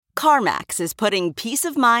CarMax is putting peace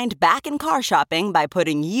of mind back in car shopping by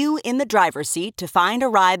putting you in the driver's seat to find a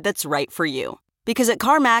ride that's right for you. Because at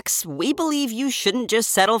CarMax, we believe you shouldn't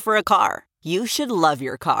just settle for a car. You should love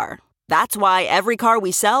your car. That's why every car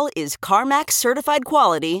we sell is CarMax certified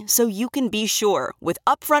quality, so you can be sure with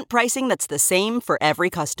upfront pricing that's the same for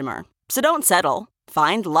every customer. So don't settle.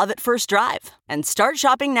 Find love at first drive and start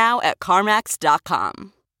shopping now at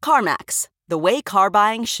CarMax.com. CarMax, the way car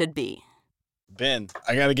buying should be. Ben,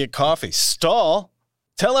 I got to get coffee. Stall,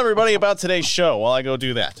 tell everybody about today's show while I go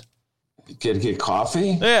do that. Get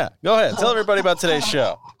coffee? Yeah, go ahead. Tell everybody about today's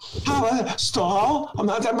show. Stall? I'm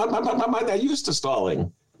not used to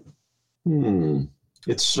stalling.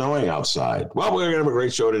 It's snowing outside. Well, we're going to have a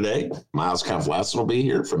great show today. Miles Kampf-Lasson will be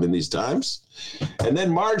here from In These Times. And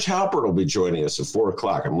then Marge Halpern will be joining us at 4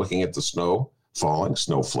 o'clock. I'm looking at the snow falling,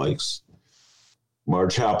 snowflakes.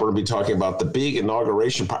 Marge Halpern will be talking about the big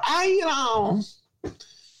inauguration party.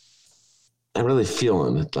 I'm really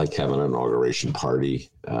feeling it, like having an inauguration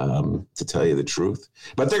party, to tell you the truth.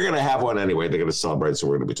 But they're going to have one anyway. They're going to celebrate, so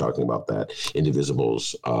we're going to be talking about that.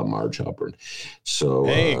 Indivisible's Marge Halpern. So,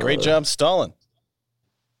 hey, great job stalling.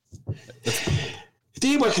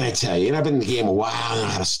 Steve, what can I tell you? I've been in the game a while. I don't know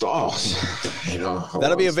how to stall.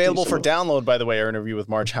 That'll be available for download, by the way, our interview with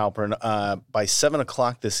Marge Halpern by 7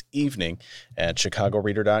 o'clock this evening at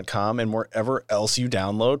chicagoreader.com and wherever else you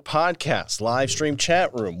download podcasts. Live stream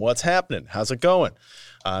chat room. What's happening? How's it going?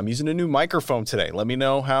 I'm using a new microphone today. Let me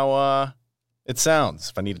know how it sounds.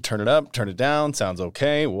 If I need to turn it up, turn it down, sounds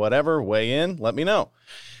okay, whatever, weigh in, let me know.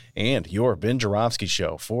 And your Ben Joravsky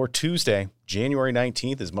Show for Tuesday, January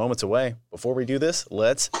 19th is moments away. Before we do this,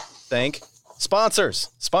 let's thank sponsors.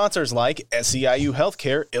 Sponsors like SEIU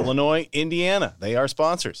Healthcare, Illinois, Indiana. They are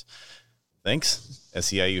sponsors. Thanks,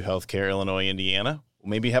 SEIU Healthcare, Illinois, Indiana. We'll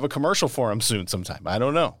maybe have a commercial for them soon sometime. I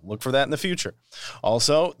don't know. Look for that in the future.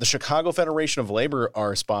 Also, the Chicago Federation of Labor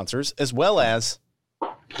are sponsors, as well as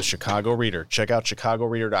the Chicago Reader. Check out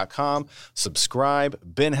chicagoreader.com. Subscribe.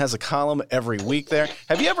 Ben has a column every week there.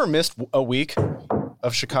 Have you ever missed a week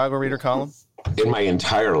of Chicago Reader column? In my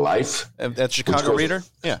entire life? At Chicago Reader?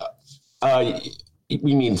 Yeah.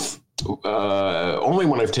 You mean only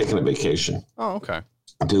when I've taken a vacation. Oh, okay.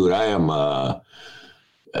 Dude, I am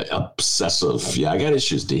obsessive. Yeah, I got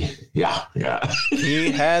issues, D. Yeah.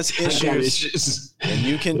 He has issues. And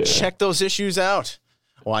you can check those issues out.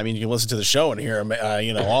 Well, I mean, you can listen to the show and hear them,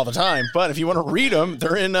 all the time. But if you want to read them,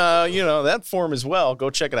 they're in, that form as well.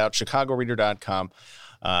 Go check it out, chicagoreader.com,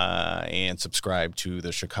 and subscribe to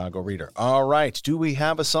the Chicago Reader. All right. Do we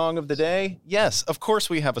have a song of the day? Yes, of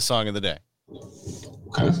course we have a song of the day.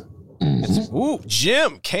 Okay.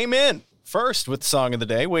 Jim came in first with song of the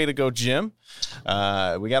day. Way to go, Jim.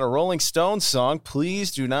 We got a Rolling Stones song.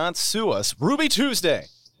 Please do not sue us. Ruby Tuesday.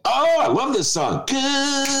 Oh, I love this song.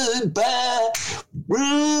 Goodbye,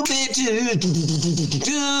 Ruby Tuesday.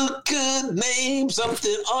 Could name something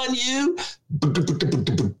on you.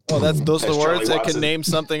 Oh, those are the words that can name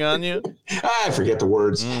something on you? I forget the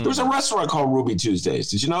words. There was a restaurant called Ruby Tuesdays.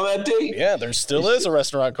 Did you know that, D? Yeah, there still is a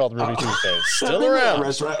restaurant called Ruby Tuesdays. Still around.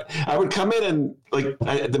 Restaurant. I would come in and,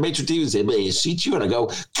 the maitre d' would say, "May I seat you?" And I go,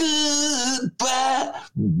 "Goodbye,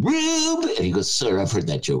 Ruby." And he goes, "Sir, I've heard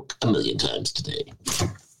that joke a million times today.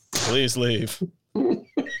 Please leave."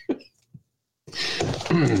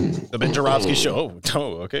 The Ben Joravsky Show.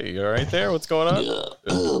 Oh, okay. You all right there? What's going on?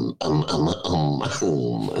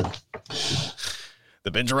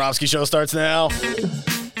 The Ben Joravsky Show starts now.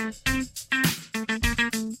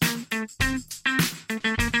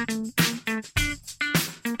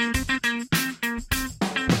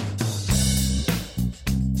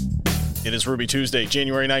 It is Ruby Tuesday,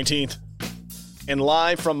 January 19th. And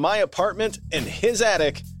live from my apartment in his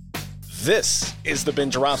attic, this is the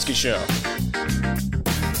Ben Joravsky Show.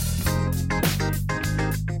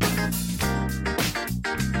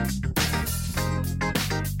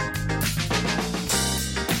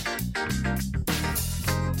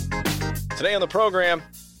 Today on the program,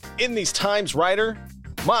 In These Times writer,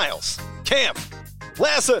 Miles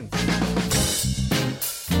Kampf-Lasson.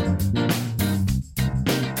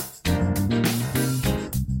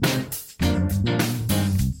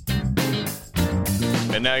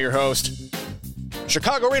 And now your host,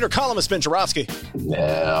 Chicago Reader columnist Ben Joravsky.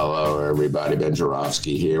 Hello, everybody. Ben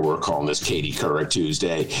Joravsky here. We're calling this Katie Couric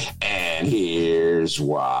Tuesday, and here's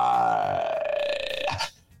why.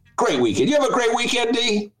 Great weekend. You have a great weekend,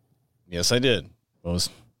 D? Yes, I did. It was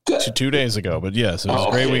 2 days ago, but yes, it was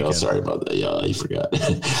a great weekend. Oh, sorry about that. Yeah, you forgot.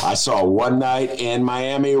 I saw One Night in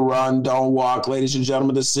Miami, Run, Don't Walk. Ladies and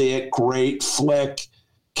gentlemen, to see it. Great flick.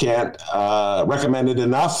 Can't recommend it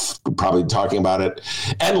enough. probably talking about it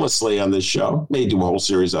endlessly on this show. May do a whole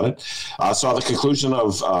series on it. Saw the conclusion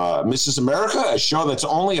of Mrs. America, a show that's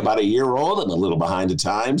only about a year old and a little behind the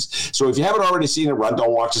times. So if you haven't already seen it,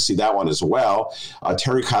 don't watch to see that one as well.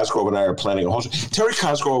 Terry Cosgrove and I are planning a whole show. Terry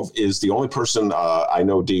Cosgrove is the only person I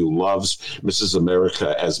know, D, who loves Mrs.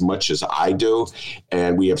 America as much as I do.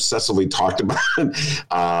 And we obsessively talked about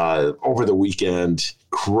it over the weekend.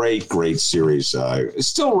 Great series. It's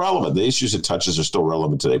still relevant. The issues it touches are still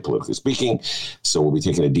relevant today, politically speaking. So we'll be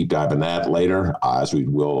taking a deep dive in that later, as we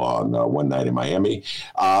will on One Night in Miami.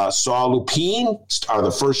 Saw Lupine,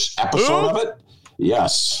 the first episode of it.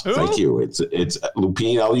 Yes, thank you. It's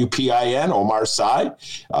Lupine, Lupin, Omar Sy,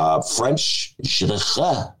 French.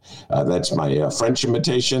 That's my French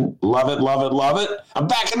imitation. Love it. I'm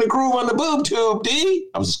back in the groove on the boob tube, D.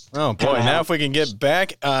 Now if we can get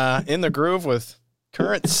back in the groove with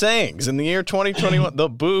current sayings in the year 2021, the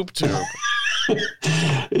boob tube.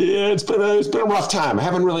 Yeah, it's been a rough time. I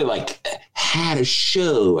haven't really had a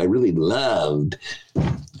show I really loved,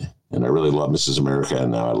 and I really love Mrs. America,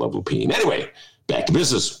 and now I love Lupine. Anyway, back to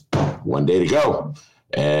business. One day to go,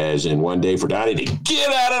 as in one day for Donnie to get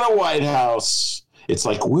out of the White House. It's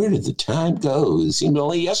like, where did the time go? It seemed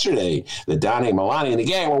only yesterday that Donnie, Melania, and the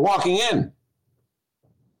gang were walking in.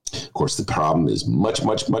 Of course, the problem is much,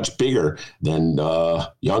 much, much bigger than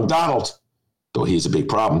young Donald, though he's a big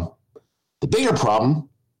problem. The bigger problem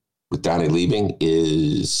with Donnie leaving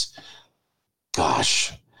is, the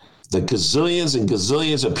gazillions and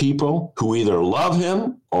gazillions of people who either love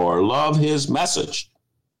him or love his message.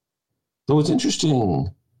 Though it's interesting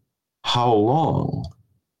how long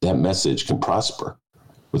that message can prosper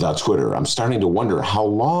without Twitter. I'm starting to wonder how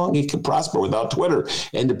long it can prosper without Twitter.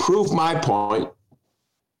 And to prove my point,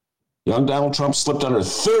 young Donald Trump slipped under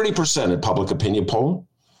 30% in public opinion poll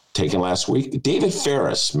taken last week. David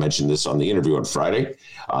Ferris mentioned this on the interview on Friday.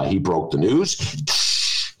 He broke the news.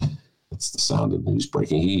 That's the sound of news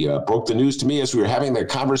breaking. He broke the news to me as we were having that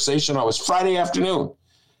conversation. It was Friday afternoon.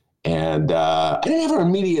 And I didn't have an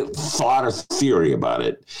immediate thought or theory about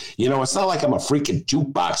it. It's not like I'm a freaking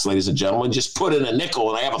jukebox, ladies and gentlemen. Just put in a nickel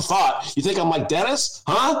and I have a thought. You think I'm like Dennis?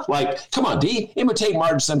 Huh? Come on, D, imitate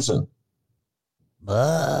Marge Simpson.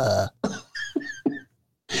 Come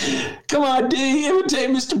on, D,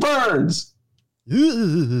 imitate Mr. Burns.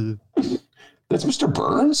 That's Mr.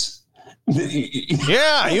 Burns?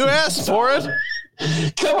 Yeah, you asked for it.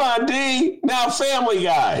 Come on, D, now Family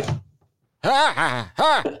Guy. Do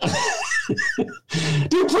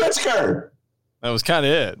Pritzker. That was kind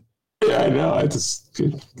of it. Yeah, I know. I just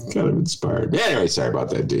kind of inspired. Anyway, sorry about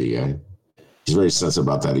that, D. He's very sensitive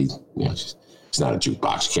about that. He's not a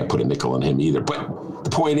jukebox. You can't put a nickel in him either. But the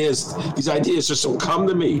point is, these ideas just don't come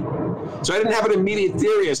to me. So I didn't have an immediate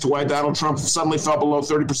theory as to why Donald Trump suddenly fell below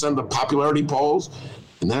 30% of the popularity polls.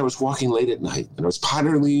 And then I was walking late at night, and I was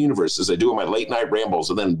pondering the universe as I do in my late night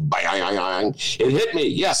rambles, and then bang, it hit me.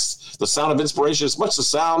 Yes, the sound of inspiration is much the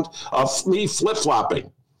sound of me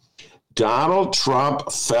flip-flopping. Donald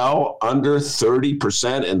Trump fell under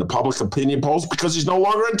 30% in the public opinion polls because he's no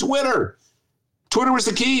longer on Twitter. Twitter was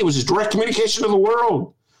the key. It was his direct communication to the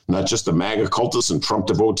world. Not just the MAGA cultists and Trump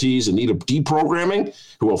devotees in need of deprogramming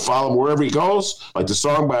who will follow him wherever he goes, like the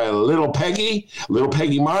song by Little Peggy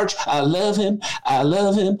March. I love him, I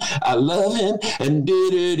love him, I love him, and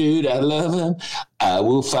do I love him. I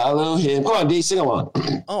will follow him. Come on, D, sing along.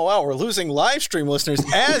 Oh, wow, we're losing live stream listeners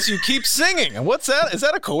as you keep singing. And what's that? Is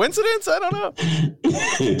that a coincidence? I don't know.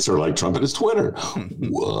 It's sort of like Trump and his Twitter.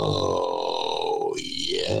 Whoa,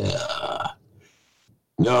 yeah.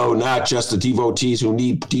 No, not just the devotees who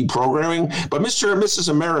need deprogramming, but Mr. and Mrs.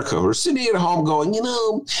 America who are sitting at home going,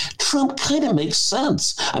 Trump kind of makes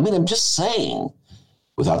sense. I mean, I'm just saying.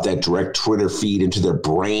 Without that direct Twitter feed into their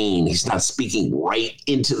brain, he's not speaking right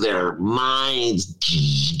into their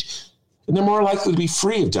minds. And they're more likely to be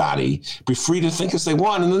free of Donnie, be free to think as they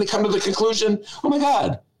want. And then they come to the conclusion, oh, my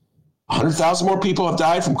God, 100,000 more people have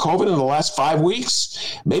died from COVID in the last 5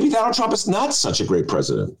 weeks. Maybe Donald Trump is not such a great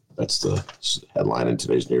president. That's the headline in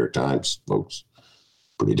today's New York Times, folks.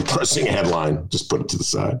 Pretty depressing headline. Just put it to the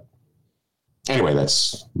side. Anyway,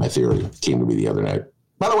 that's my theory. It came to me the other night.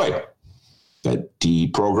 By the way, that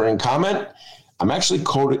deprogramming comment, I'm actually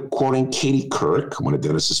quoting Katie Couric, one of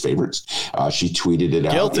Dennis's favorites. She tweeted it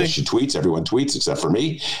out. Yeah, she tweets. Everyone tweets except for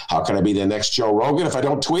me. How can I be the next Joe Rogan if I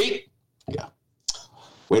don't tweet? Yeah.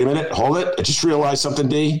 Wait a minute. Hold it. I just realized something,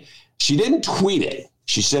 D. She didn't tweet it.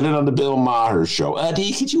 She said it on the Bill Maher show.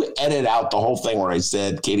 D, could you edit out the whole thing where I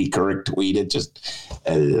said Katie Couric tweeted? Just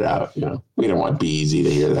edit it out. We don't want BZ to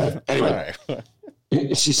hear that. Anyway,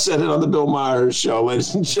 She said it on the Bill Maher show,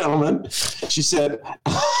 ladies and gentlemen. She said,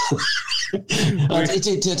 just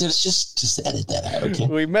edit that out, okay?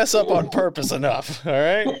 We mess up on purpose enough, all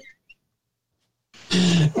right?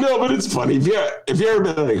 No, but it's funny. If you ever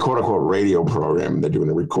been on a quote-unquote radio program and they're doing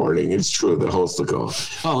a recording, it's true. The host will go,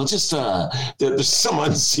 oh, it's just there's some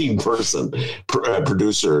unseen person,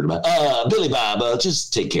 producer, Billy Bob,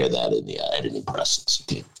 just take care of that in the editing process,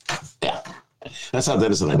 okay? Yeah. That's how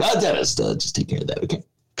Dennis and I, Dennis, just take care of that, okay?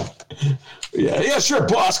 Yeah, sure,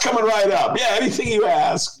 boss, coming right up. Yeah, anything you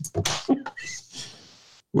ask.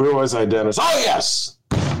 Where was I, Dennis? Oh, yes.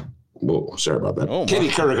 Whoa, sorry about that. Oh, Katie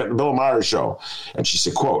Couric at the Bill Maher show. And she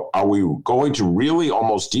said, quote, are we going to really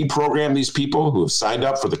almost deprogram these people who have signed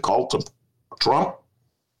up for the cult of Trump?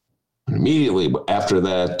 And immediately after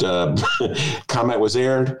that comment was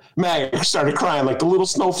aired, Mag started crying like the little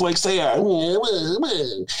snowflakes they are.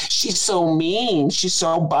 She's so mean. She's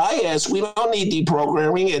so biased. We don't need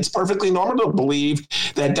deprogramming. It's perfectly normal to believe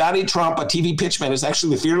that Donnie Trump, a TV pitchman, is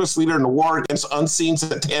actually the fearless leader in the war against unseen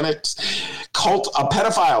satanic cult of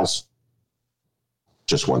pedophiles.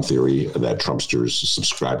 Just one theory that Trumpsters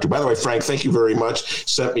subscribe to. By the way, Frank, thank you very much.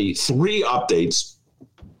 Sent me 3 updates.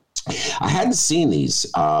 I hadn't seen these,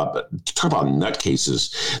 but talk about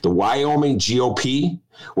nutcases. The Wyoming GOP,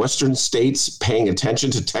 Western states paying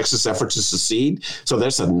attention to Texas efforts to secede. So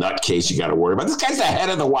there's a nutcase you got to worry about. This guy's the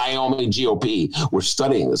head of the Wyoming GOP. We're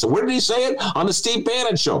studying this. And where did he say it? On the Steve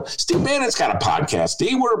Bannon show. Steve Bannon's got a podcast.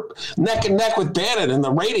 We're neck and neck with Bannon in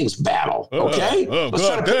the ratings battle. Okay? Let's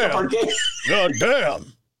try to pick up our game. God damn.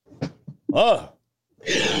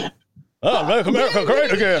 Make America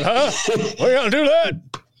great again, huh? We're going to do that.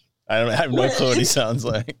 I have no clue what he sounds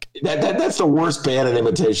like. That's the worst Bannon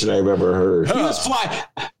imitation I've ever heard. He was flying.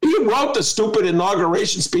 He wrote the stupid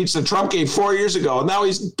inauguration speech that Trump gave 4 years ago, and now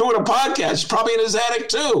he's doing a podcast. He's probably in his attic,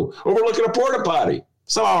 too, overlooking a porta potty.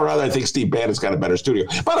 Somehow or other, I think Steve Bannon's got a better studio.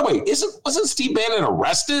 By the way, wasn't Steve Bannon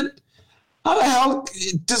arrested? How the hell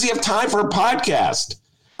does he have time for a podcast?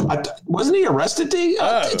 Wasn't he arrested, D? You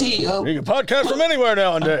can podcast from anywhere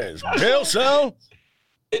nowadays. Jail cell.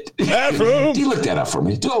 Bathroom. Do you look that up for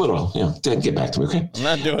me? Do a little, get back to me, okay? I'm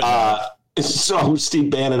not doing that. So Steve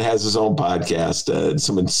Bannon has his own podcast.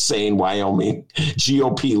 Some insane Wyoming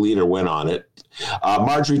GOP leader went on it.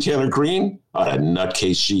 Marjorie Taylor Greene, a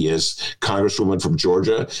nutcase she is, congresswoman from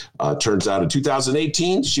Georgia. Turns out in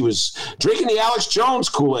 2018, she was drinking the Alex Jones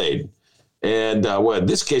Kool-Aid. And in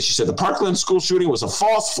this case, she said the Parkland school shooting was a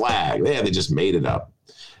false flag. They just made it up.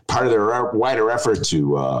 Part of their wider effort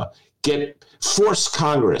to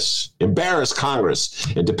embarrass Congress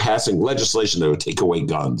into passing legislation that would take away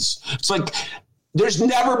guns. It's like there's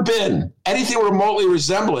never been anything remotely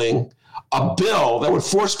resembling a bill that would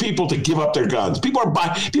force people to give up their guns. People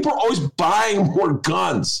are always buying more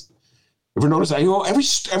guns. Ever notice that?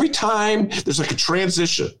 Every time there's like a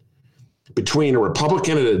transition between a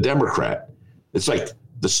Republican and a Democrat, it's like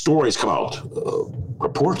the stories come out.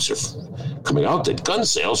 Reports are coming out that gun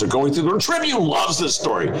sales are going through the roof. Tribune loves this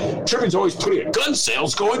story. Tribune's always putting it. Gun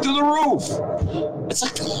sales going through the roof. It's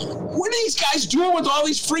like, what are these guys doing with all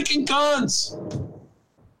these freaking guns?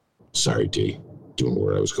 Sorry, D. Doing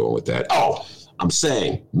where I was going with that. Oh, I'm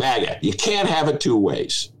saying, MAGA, you can't have it 2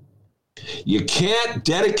 ways. You can't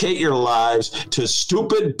dedicate your lives to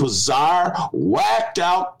stupid, bizarre, whacked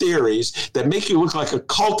out theories that make you look like a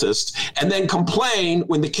cultist and then complain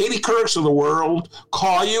when the Katie Courics of the world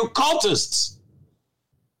call you cultists.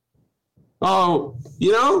 Oh,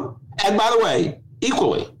 and by the way,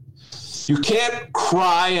 equally, you can't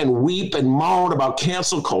cry and weep and moan about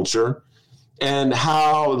cancel culture and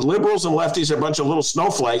how liberals and lefties are a bunch of little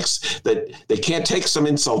snowflakes that they can't take some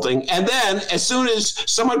insulting. And then as soon as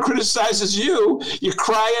someone criticizes you, you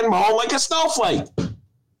cry and moan like a snowflake.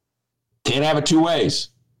 Can't have it 2 ways.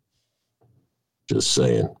 Just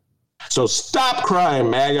saying. So stop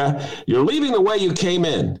crying, MAGA. You're leaving the way you came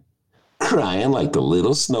in. Crying like the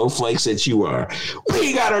little snowflakes that you are.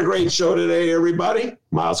 We got a great show today, everybody.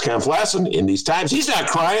 Miles Kampf-Lassin, in these times, he's not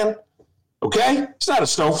crying. Okay? He's not a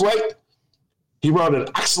snowflake. He wrote an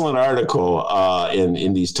excellent article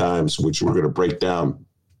in these times, which we're going to break down.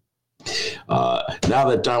 Now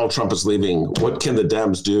that Donald Trump is leaving, what can the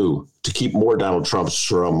Dems do to keep more Donald Trumps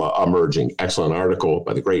from emerging? Excellent article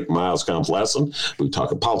by the great Miles Kampf-Lassin. We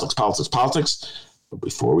talk politics. But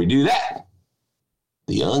before we do that,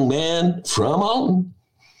 the young man from Alton,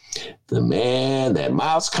 the man that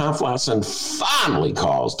Miles Kampf-Lassin fondly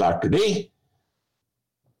calls Dr. D,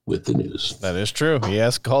 with the news. That is true. He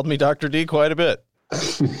has called me Dr. D quite a bit.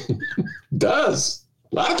 Does.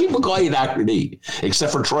 A lot of people call you Dr. D,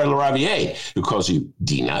 except for Troy LaRaviere, who calls you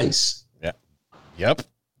D Nice. Yeah. Yep.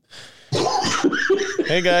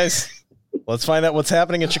 Hey, guys. Let's find out what's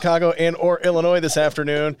happening in Chicago and or Illinois this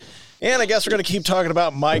afternoon. And I guess we're going to keep talking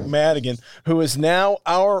about Mike Madigan, who is now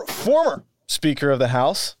our former Speaker of the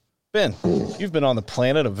House. Ben, you've been on the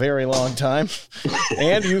planet a very long time,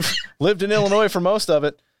 and you've lived in Illinois for most of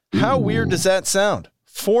it. How weird does that sound?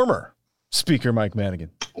 Former Speaker Mike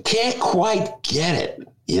Madigan. Can't quite get it,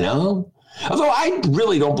 you know? Although I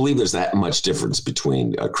really don't believe there's that much difference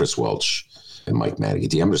between Chris Welch and Mike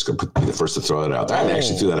Madigan. I'm just going to be the first to throw that out there. I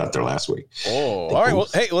actually threw that out there last week. Oh, all right. Well,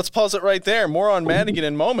 hey, let's pause it right there. More on Madigan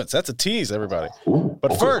in moments. That's a tease, everybody.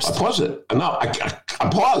 But first. I pause it. No, I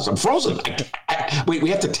pause. I'm frozen. We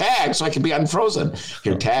have to tag so I can be unfrozen.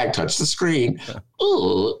 Here, tag, touch the screen.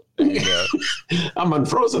 Ooh. I'm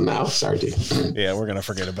unfrozen now. Sorry, dude. Yeah, we're going to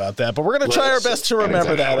forget about that, but we're going to try our best to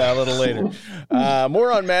remember that a little later.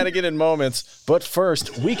 More on Madigan in moments, but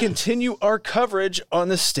first, we continue our coverage on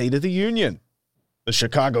the State of the Union, the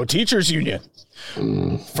Chicago Teachers Union.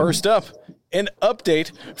 First up, an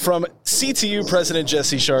update from CTU President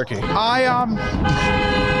Jesse Sharkey.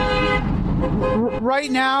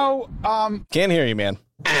 Right now, can't hear you, man.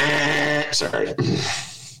 Sorry.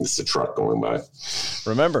 It's a truck going by.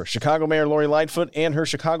 Remember, Chicago Mayor Lori Lightfoot and her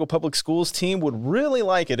Chicago Public Schools team would really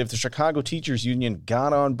like it if the Chicago Teachers Union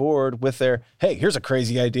got on board with their, hey, here's a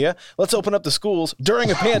crazy idea. Let's open up the schools during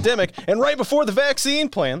a pandemic and right before the vaccine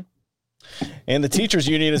plan. And the Teachers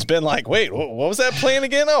Union has been like, wait, what was that plan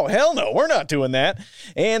again? Oh, hell no, we're not doing that.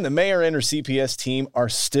 And the mayor and her CPS team are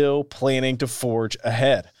still planning to forge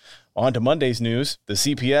ahead. On to Monday's news. The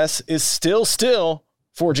CPS is still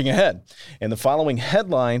forging ahead. And the following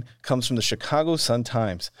headline comes from the Chicago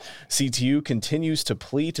Sun-Times. CTU continues to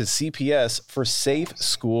plead to CPS for safe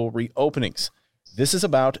school reopenings. This is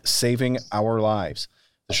about saving our lives.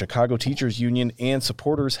 The Chicago Teachers Union and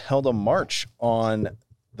supporters held a march on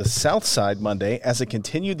the South Side Monday as it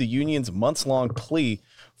continued the union's months-long plea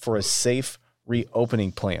for a safe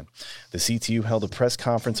reopening plan. The CTU held a press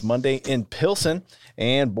conference Monday in Pilsen,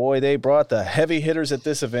 and boy, they brought the heavy hitters at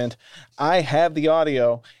this event. I have the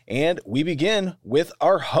audio, and we begin with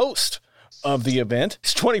our host of the event,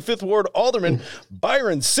 25th Ward Alderman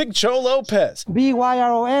Byron Sigcho Lopez.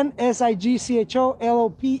 BYRON SIGCHO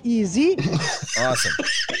LOPEZ. Awesome.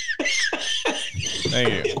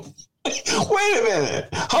 Thank you. Wait a minute.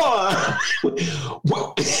 Hold on.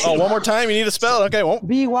 Oh, one more time. You need to spell it. Okay. Well.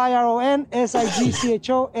 BYRON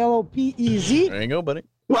SIGCHO LOPEZ. There you go, buddy.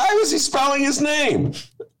 Why was he spelling his name?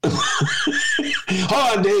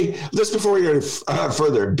 Hold on, D. Just before we go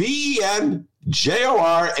further. BENJORAV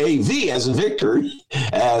as in Victor,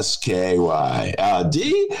 SKY.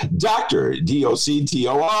 D, Dr. DOCTOR,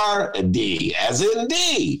 D as in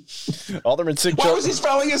D. Alderman Sigcho. Why was he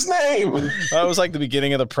spelling his name? It was like the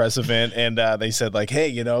beginning of the press event, and they said, like,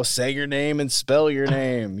 hey, say your name and spell your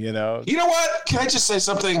name, You know what? Can I just say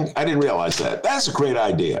something? I didn't realize that. That's a great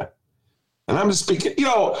idea. And I'm just speaking,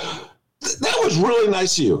 that was really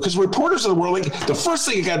nice of you, because reporters of the world, the first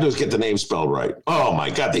thing you got to do is get the name spelled right. Oh, my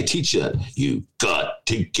God, they teach you that. You got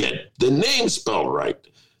to get the name spelled right.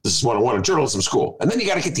 This is 101 in journalism school. And then you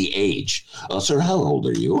got to get the age. Sir, how old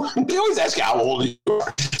are you? They always ask you how old you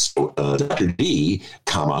are. So Dr. D,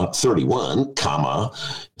 31,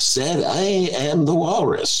 said, I am the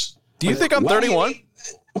walrus. Do you think I'm 31?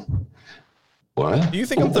 What? Do you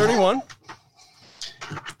think I'm 31?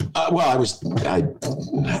 Well, I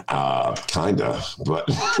kind of, but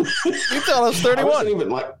you thought I was 31. I wasn't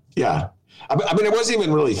even I wasn't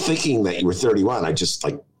even really thinking that you were 31. I just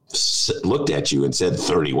looked at you and said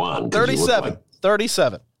 31. 37.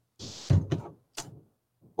 37.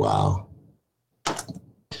 Wow.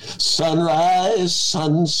 Sunrise,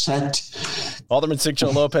 sunset. Alderman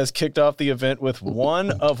Sigcho Lopez kicked off the event with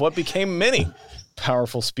one of what became many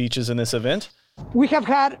powerful speeches in this event. We have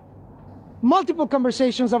had multiple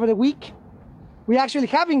conversations over the week. We actually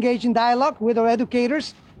have engaged in dialogue with our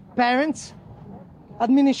educators, parents,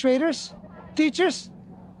 administrators, teachers,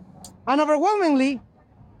 and overwhelmingly,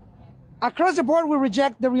 across the board, we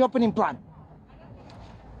reject the reopening plan.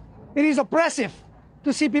 It is oppressive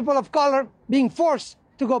to see people of color being forced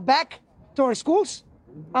to go back to our schools.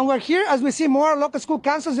 And we're here as we see more local school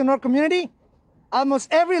councils in our community.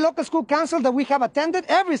 Almost every local school council that we have attended,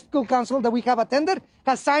 has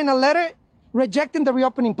signed a letter rejecting the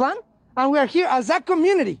reopening plan. And we are here as a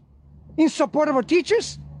community in support of our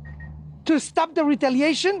teachers to stop the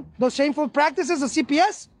retaliation, those shameful practices of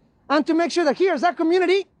CPS, and to make sure that here as a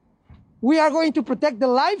community, we are going to protect the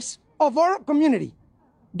lives of our community.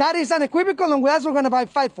 That is unequivocal, and that's what we're going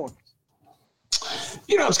to fight for.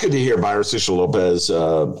 It's good to hear Byron Sigcho Lopez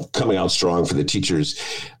coming out strong for the teachers.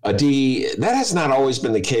 D, that has not always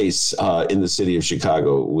been the case in the city of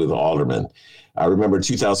Chicago with aldermen. I remember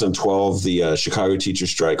 2012, the Chicago teacher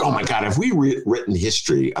strike. Oh, my God, have we written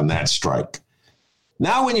history on that strike?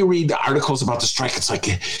 Now when you read the articles about the strike, it's like,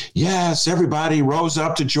 yes, everybody rose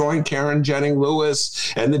up to join Karen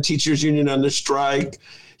Jennings-Lewis and the teachers union on the strike.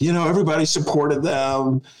 Everybody supported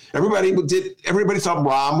them. Everybody thought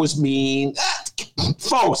Rahm was mean.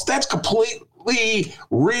 Folks, that's completely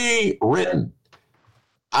rewritten.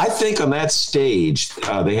 I think on that stage,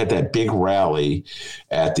 they had that big rally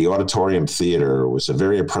at the Auditorium Theater. It was a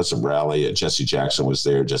very impressive rally. Jesse Jackson was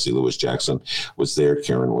there. Jesse Lewis Jackson was there.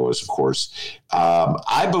 Karen Lewis, of course.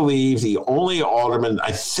 I believe the only alderman,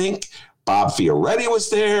 I think Bob Fioretti was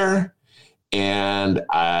there. And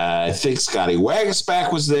I think Scotty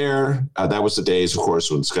Wagasback was there. That was the days, of course,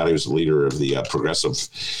 when Scotty was the leader of the Progressive.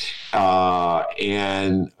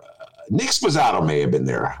 And Nick Spazzato may have been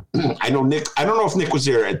there. I don't know if Nick was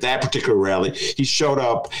there at that particular rally. He showed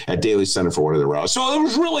up at Daly Center for one of the rallies. So it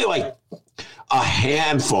was really like a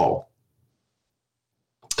handful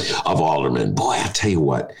of aldermen. Boy, I tell you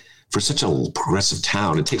what, for such a progressive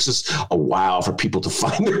town, it takes us a while for people to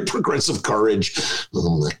find their progressive courage.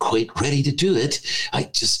 I'm not quite ready to do it. I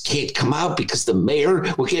just can't come out because the mayor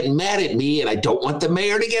will get mad at me, and I don't want the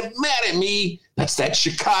mayor to get mad at me. That's that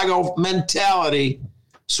Chicago mentality.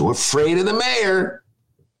 So afraid of the mayor.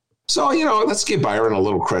 So, let's give Byron a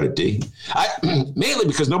little credit, D. Mainly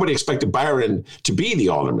because nobody expected Byron to be the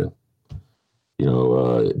alderman.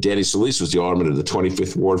 Danny Solis was the alderman of the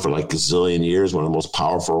 25th Ward for like a gazillion years, one of the most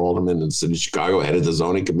powerful aldermen in the city of Chicago, head of the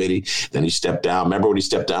zoning committee. Then he stepped down. Remember when he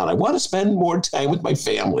stepped down? I want to spend more time with my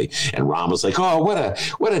family. And Rahm was like, oh,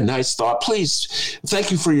 what a nice thought. Please, thank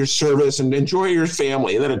you for your service and enjoy your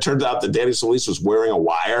family. And then it turned out that Danny Solis was wearing a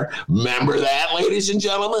wire. Remember that, ladies and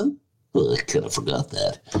gentlemen? Oh, I kind of forgot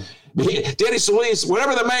that. Danny Solis,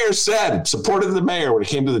 whatever the mayor said, supported the mayor when it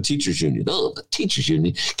came to the teachers union. Oh, the teachers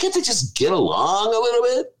union. Can't they just get along a little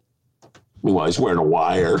bit? Meanwhile, he's wearing a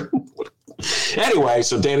wire. Anyway,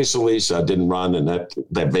 so Danny Solis didn't run, and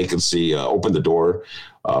that vacancy opened the door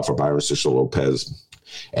for Byron Sigcho Lopez.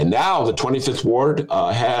 And now the 25th Ward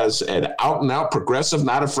has an out-and-out progressive,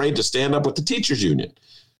 not afraid to stand up with the teachers union.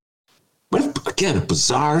 But again, a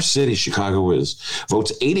bizarre city Chicago is.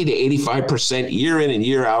 Votes 80 to 85% year in and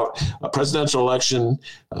year out. A presidential election,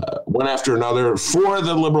 one after another, for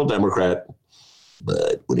the liberal Democrat.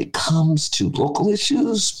 But when it comes to local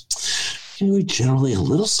issues, we're generally a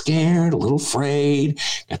little scared, a little afraid.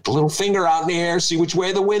 Got the little finger out in the air, see which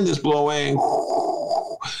way the wind is blowing.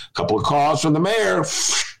 A couple of calls from the mayor.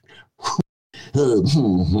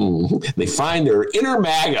 They find their inner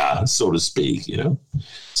MAGA, so to speak,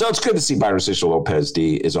 So it's good to see Byron Sigcho Lopez,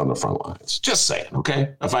 D, is on the front lines. Just saying,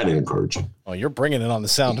 okay? I find it encouraging. Oh, you're bringing it on the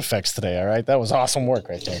sound effects today, all right? That was awesome work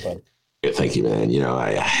right there, bud. Yeah, thank you, man.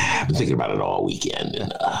 I've been thinking about it all weekend.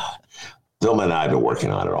 And Vilma and I have been working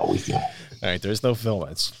on it all weekend. All right, there's no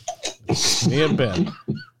Vilma. It's me and Ben.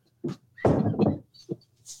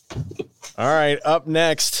 All right, up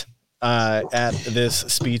next. At this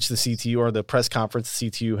speech, the CTU, or the press conference the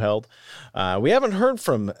CTU held. We haven't heard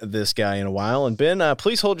from this guy in a while. And Ben,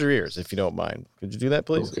 please hold your ears if you don't mind. Could you do that,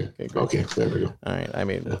 please? Okay, there we go. All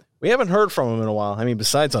right. We haven't heard from him in a while.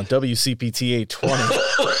 Besides on WCPT 820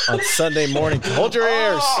 on Sunday morning. Hold your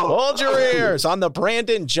ears. Hold your ears on the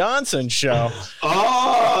Brandon Johnson Show. Oh!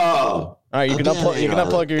 All right, you can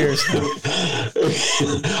unplug your ears.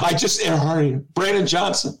 I just heard Brandon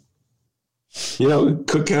Johnson.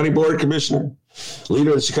 Cook County Board Commissioner, leader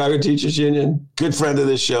of the Chicago Teachers Union, good friend of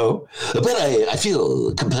this show. But I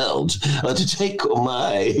feel compelled to take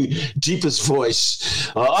my deepest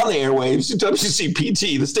voice on the airwaves to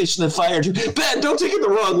WCPT, the station that fired you. Ben, don't take it the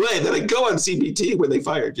wrong way. That I go on CPT when they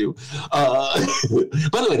fired you. By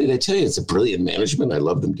the way, did I tell you it's a brilliant management? I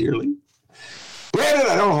love them dearly. Brandon,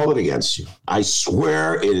 I don't hold it against you. I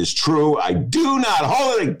swear it is true. I do not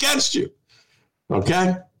hold it against you.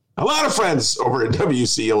 Okay? A lot of friends over at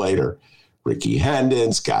WC You Later. Ricky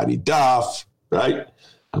Hendon, Scotty Duff, right?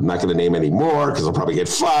 I'm not going to name any more because I'll probably get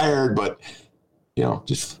fired, but,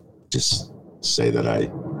 just say that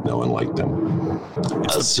I know and like them.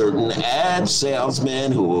 A certain ad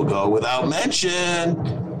salesman who will go without mention.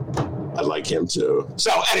 I like him too.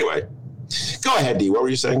 So anyway, go ahead, D. What were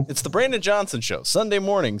you saying? It's the Brandon Johnson Show, Sunday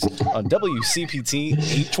mornings on WCPT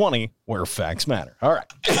 820, where facts matter. All right.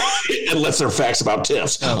 Unless they're facts about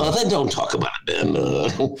TIFs. Then don't talk about it, Ben.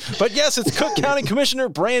 But yes, it's Cook County Commissioner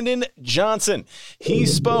Brandon Johnson. He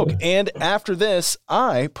spoke, and after this,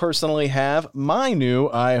 I personally have my new,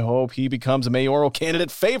 I hope he becomes a mayoral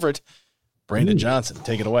candidate favorite, Brandon Johnson,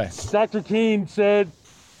 take it away. Dr. King said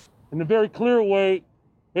in a very clear way,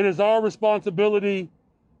 it is our responsibility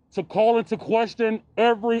to call into question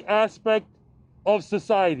every aspect of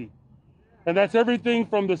society. And that's everything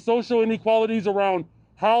from the social inequalities around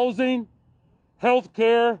housing,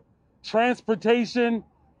 healthcare, transportation,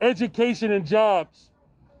 education, and jobs.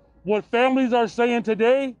 What families are saying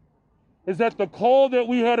today is that the call that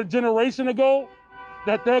we had a generation ago,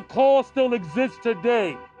 that call still exists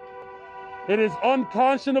today. It is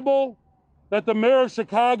unconscionable that the mayor of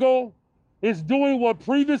Chicago is doing what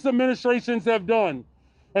previous administrations have done,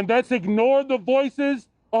 and that's ignored the voices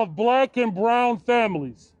of Black and brown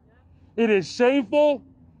families. It is shameful,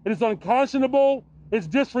 it is unconscionable, it's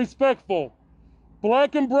disrespectful.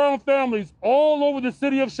 Black and brown families all over the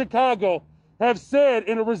city of Chicago have said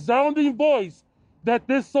in a resounding voice that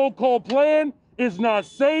this so-called plan is not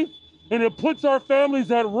safe and it puts our families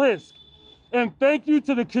at risk. And thank you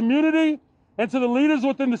to the community and to the leaders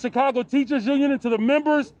within the Chicago Teachers Union and to the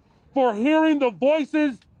members for hearing the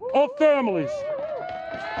voices of families.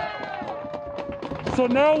 So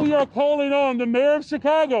now we are calling on the mayor of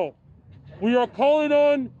Chicago. We are calling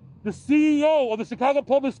on the CEO of the Chicago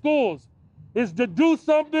Public Schools is to do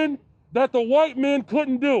something that the white men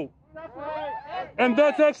couldn't do. And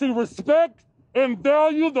that's actually respect and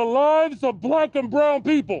value the lives of Black and brown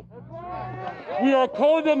people. We are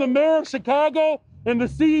calling on the mayor of Chicago and the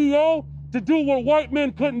CEO to do what white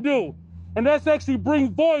men couldn't do. And that's actually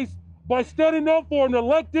bring voice by standing up for an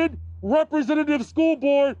elected representative school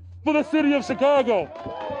board for the city of Chicago.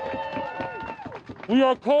 We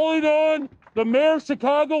are calling on the mayor of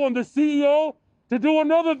Chicago and the CEO to do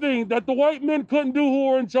another thing that the white men couldn't do who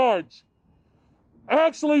were in charge.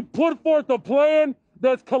 Actually put forth a plan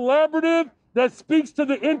that's collaborative, that speaks to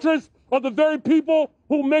the interests of the very people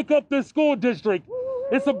who make up this school district.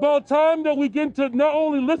 It's about time that we get to not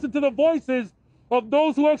only listen to the voices of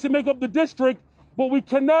those who actually make up the district, but we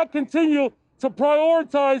cannot continue to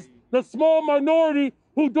prioritize the small minority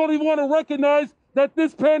who don't even want to recognize that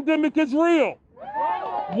this pandemic is real.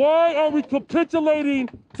 Why are we capitulating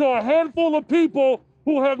to a handful of people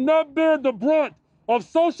who have not bared the brunt of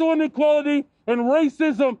social inequality and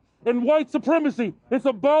racism and white supremacy? It's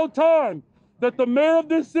about time that the mayor of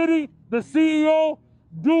this city, the CEO,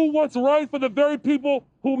 do what's right for the very people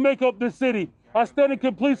who make up this city. I stand in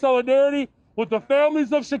complete solidarity with the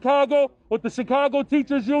families of Chicago, with the Chicago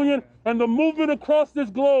Teachers Union, and the movement across this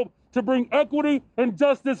globe to bring equity and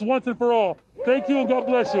justice once and for all. Thank you and God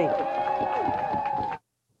bless you.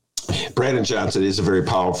 Brandon Johnson is a very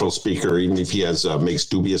powerful speaker, even if he has makes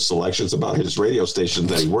dubious selections about his radio station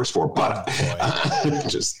that he works for. But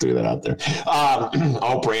just threw that out there.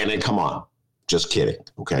 Oh, Brandon, come on. Just kidding.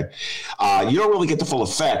 Okay. You don't really get the full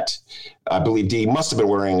effect. I believe D must have been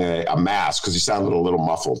wearing a mask because he sounded a little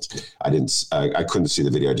muffled. I couldn't see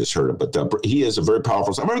the video. I just heard it. But he is a very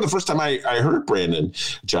powerful. I remember the first time I heard Brandon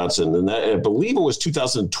Johnson, and I believe it was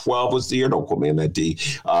 2012 was the year. Don't quote me on that, D.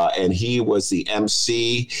 And he was the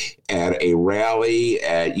MC at a rally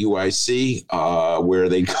at UIC where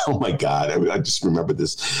they, oh my God, I just remember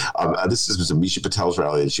this. This was Amisha Patel's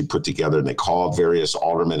rally that she put together, and they called various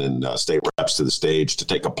aldermen and state reps to the stage to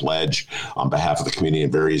take a pledge on behalf of the community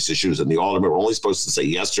on various issues. And the aldermen were only supposed to say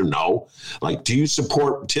yes or no. Like, do you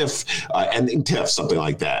support TIF, ending TIF, something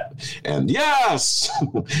like that? And yes!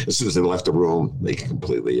 As soon as they left the room, they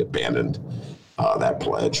completely abandoned that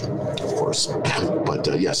pledge, of course. But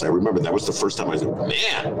yes, I remember that was the first time I said,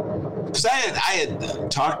 man, because I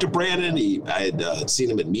had talked to Brandon. I had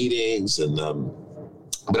seen him at meetings, and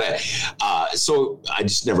so I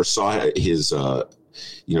just never saw his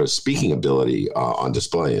speaking ability on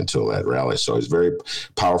display until that rally. So he's a very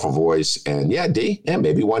powerful voice. And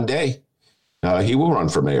maybe one day he will run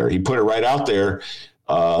for mayor. He put it right out there,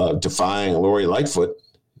 defying Lori Lightfoot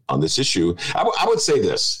on this issue. I would say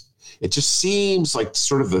this. It just seems like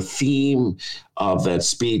sort of the theme of that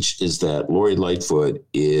speech is that Lori Lightfoot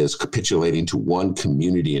is capitulating to one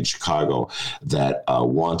community in Chicago that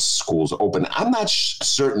wants schools open. I'm not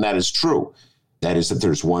certain that is true. That is that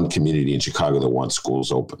there's one community in Chicago that wants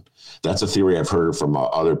schools open. That's a theory I've heard from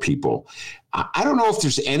other people. I don't know if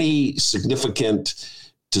there's any significant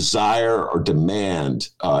desire or demand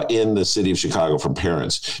in the city of Chicago from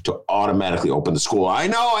parents to automatically open the school. I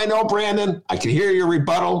know, Brandon. I can hear your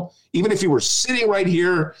rebuttal, even if you were sitting right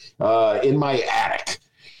here in my attic.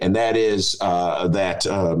 And that is that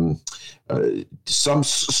some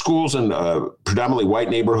schools in predominantly white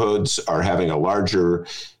neighborhoods are having a larger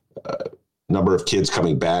number of kids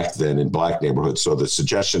coming back than in black neighborhoods. So the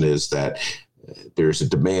suggestion is that there's a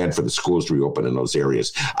demand for the schools to reopen in those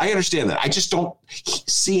areas. I understand that. I just don't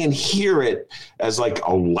see and hear it as like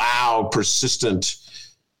a loud, persistent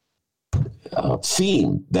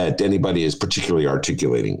theme that anybody is particularly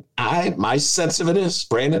articulating. My sense of it is,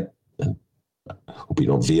 Brandon, and I hope you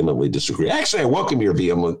don't vehemently disagree. Actually, I welcome your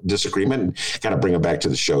vehement disagreement and kind of bring it back to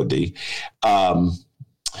the show, D.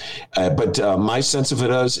 But my sense of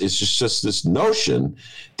it is just this notion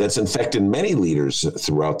that's infected many leaders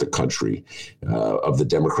throughout the country of the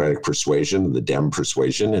Democratic persuasion, the Dem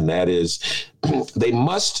persuasion, and that is they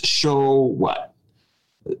must show what?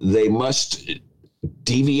 They must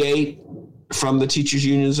deviate from the teachers'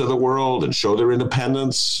 unions of the world and show their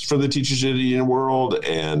independence from the teachers' union world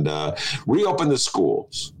and reopen the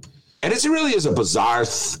schools. And it really is a bizarre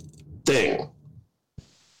thing.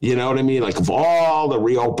 You know what I mean? Like, of all the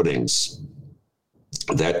reopenings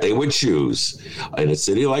that they would choose in a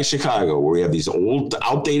city like Chicago, where we have these old,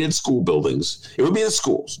 outdated school buildings, it would be the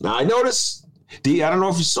schools. Now, I noticed, D, I don't know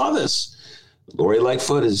if you saw this, Lori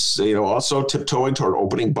Lightfoot is, also tiptoeing toward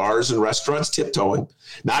opening bars and restaurants, tiptoeing.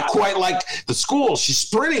 Not quite like the schools. She's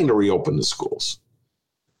sprinting to reopen the schools.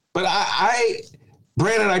 But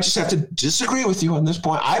Brandon, I just have to disagree with you on this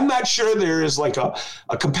point. I'm not sure there is like a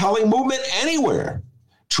compelling movement anywhere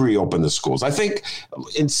to reopen the schools. I think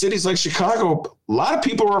in cities like Chicago, a lot of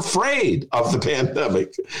people are afraid of the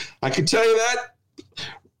pandemic. I can tell you that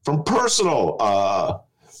from personal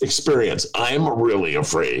experience. I'm really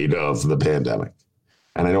afraid of the pandemic.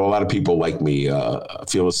 And I know a lot of people like me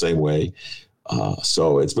feel the same way.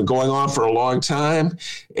 So it's been going on for a long time.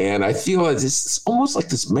 And I feel it's almost like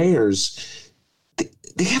this mayor's,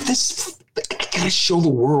 they have this, I gotta show the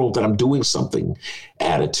world that I'm doing something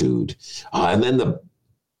attitude. And then the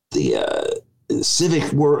civic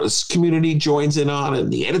community joins in on it,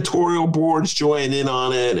 and the editorial boards join in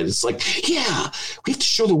on it. And it's like, yeah, we have to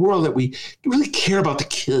show the world that we really care about the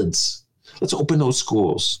kids. Let's open those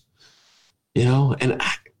schools, And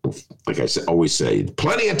like I always say,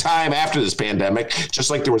 plenty of time after this pandemic, just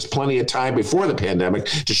like there was plenty of time before the pandemic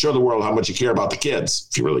to show the world how much you care about the kids,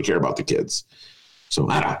 if you really care about the kids. So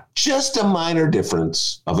just a minor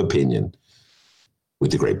difference of opinion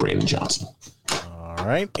with the great Brandon Johnson. All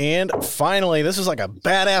right. And finally, this is like a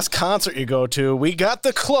badass concert you go to. We got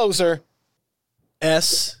the closer,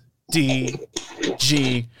 SDG,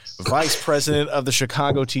 Vice President of the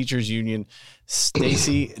Chicago Teachers Union,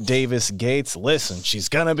 Stacy Davis Gates. Listen, she's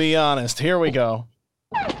going to be honest. Here we go.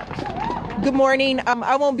 Good morning.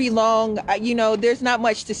 I won't be long. There's not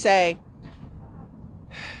much to say.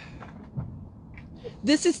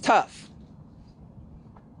 This is tough.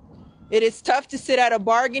 It is tough to sit at a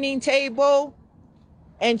bargaining table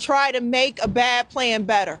and try to make a bad plan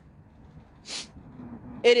better.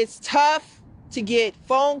 It is tough to get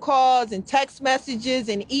phone calls and text messages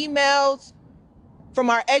and emails from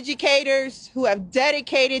our educators who have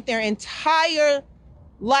dedicated their entire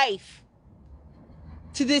life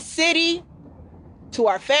to this city, to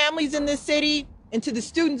our families in this city, and to the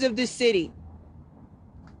students of this city.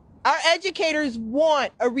 Our educators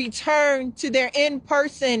want a return to their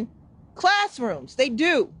in-person classrooms. They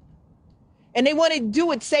do. And they want to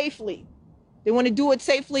do it safely. They want to do it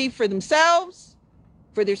safely for themselves,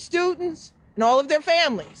 for their students, and all of their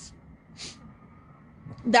families.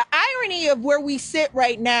 The irony of where we sit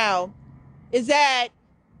right now is that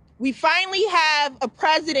we finally have a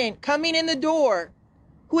president coming in the door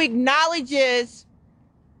who acknowledges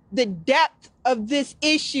the depth of this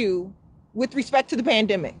issue with respect to the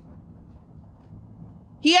pandemic.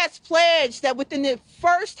 He has pledged that within the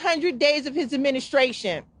first 100 days of his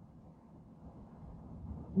administration,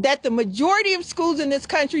 that the majority of schools in this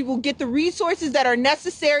country will get the resources that are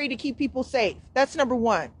necessary to keep people safe. That's number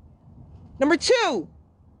one. Number two,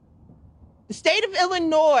 the state of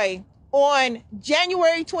Illinois on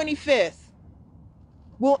January 25th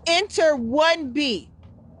will enter 1B.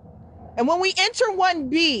 And when we enter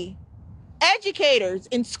 1B, educators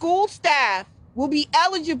and school staff will be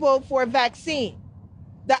eligible for a vaccine.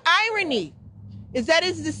 The irony is that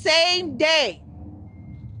it's the same day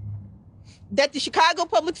that the Chicago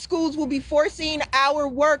Public Schools will be forcing our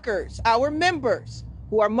workers, our members,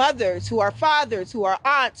 who are mothers, who are fathers, who are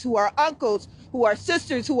aunts, who are uncles, who are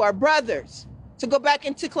sisters, who are brothers, to go back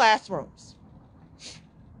into classrooms.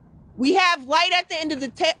 We have light at the end of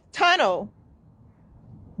the tunnel,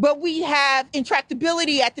 but we have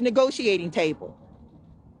intractability at the negotiating table.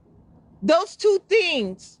 Those two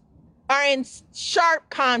things are in sharp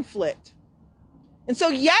conflict. And so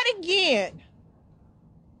yet again,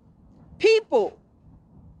 people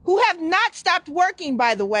who have not stopped working,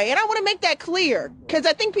 by the way, and I want to make that clear because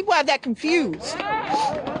I think people have that confused.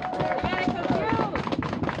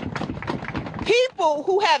 people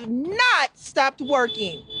who have not stopped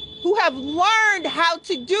working, who have learned how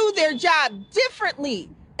to do their job differently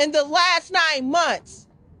in the last 9 months,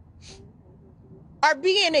 are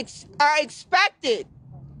expected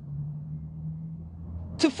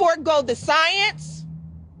to forego the science,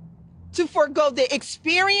 to forego the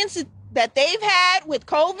experience that they've had with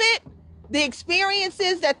COVID, the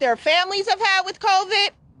experiences that their families have had with COVID,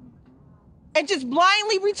 and just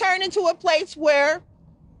blindly return into a place where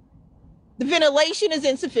the ventilation is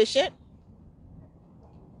insufficient,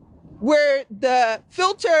 where the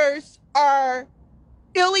filters are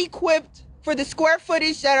ill-equipped for the square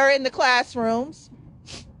footage that are in the classrooms,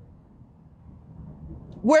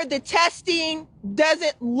 where the testing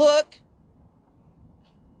doesn't look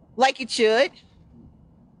like it should.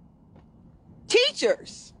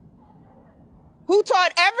 Teachers who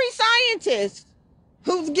taught every scientist,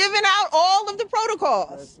 who's given out all of the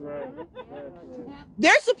protocols.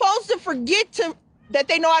 They're supposed to forget that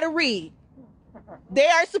they know how to read. They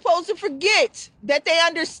are supposed to forget that they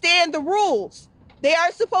understand the rules. They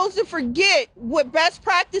are supposed to forget what best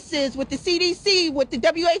practices with the CDC, what the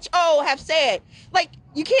WHO have said. Like,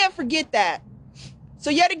 you can't forget that. So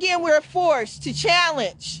yet again, we're forced to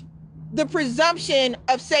challenge the presumption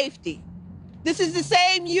of safety. This is the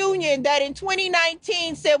same union that in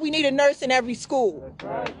 2019 said we need a nurse in every school.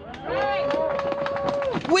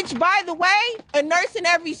 Which, by the way, a nurse in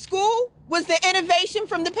every school was the innovation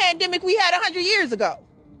from the pandemic we had 100 years ago.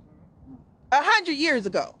 100 years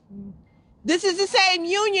ago. This is the same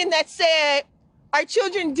union that said our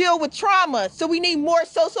children deal with trauma, so we need more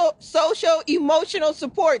social emotional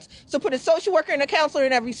supports. So put a social worker and a counselor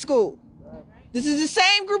in every school. This is the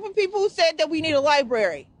same group of people who said that we need a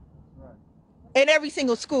library in every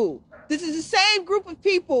single school. This is the same group of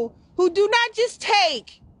people who do not just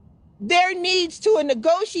take their needs to a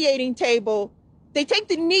negotiating table, they take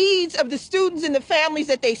the needs of the students and the families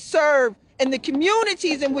that they serve and the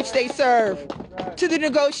communities in which they serve to the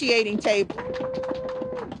negotiating table.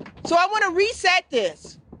 So I want to reset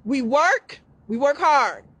this. We work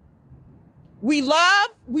hard. We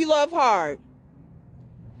love hard.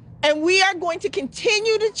 And we are going to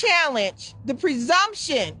continue to challenge the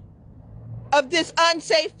presumption of this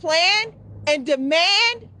unsafe plan and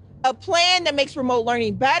demand a plan that makes remote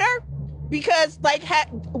learning better, because like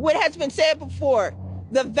what has been said before,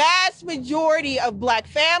 the vast majority of Black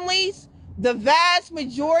families, the vast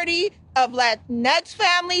majority of Latinx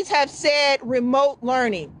families have said remote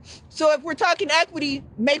learning. So if we're talking equity,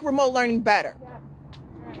 make remote learning better.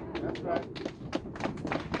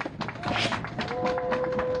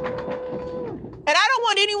 And I don't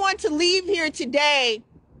want anyone to leave here today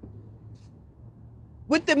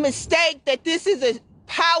with the mistake that this is a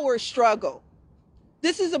power struggle.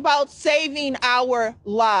 This is about saving our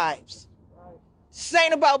lives. This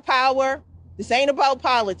ain't about power. This ain't about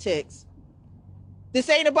politics. This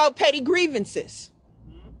ain't about petty grievances.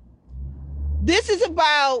 This is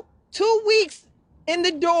about 2 weeks in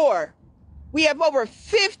the door. We have over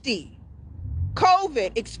 50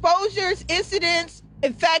 COVID exposures, incidents,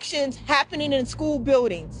 infections happening in school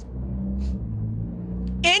buildings.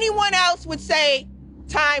 Anyone else would say,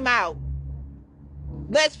 time out.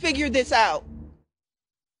 Let's figure this out.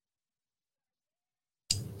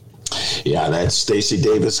 Yeah, that's Stacy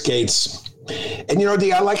Davis Gates. And, you know,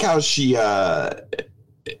 Dee, I like how she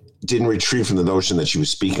didn't retreat from the notion that she was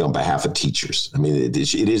speaking on behalf of teachers. I mean, it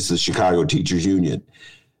is the Chicago Teachers Union.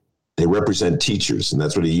 They represent teachers, and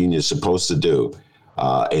that's what a union is supposed to do.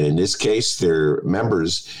 And in this case, their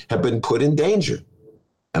members have been put in danger.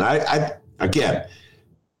 And I again,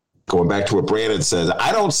 going back to what Brandon says,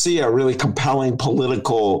 I don't see a really compelling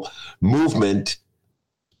political movement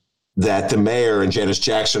that the mayor and Janice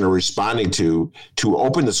Jackson are responding to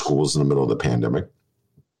open the schools in the middle of the pandemic.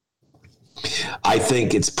 I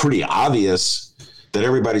think it's pretty obvious that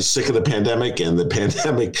everybody's sick of the pandemic, and the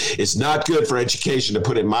pandemic is not good for education, to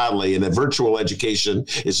put it mildly, and that virtual education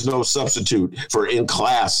is no substitute for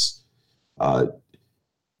in-class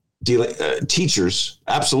teachers.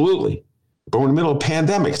 Absolutely. But we're in the middle of a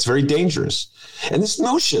pandemic. It's very dangerous. And this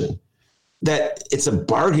notion that it's a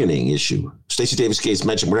bargaining issue. Stacy Davis Gates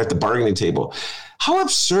mentioned we're at the bargaining table. How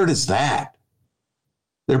absurd is that?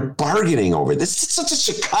 They're bargaining over this. It's such a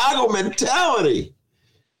Chicago mentality.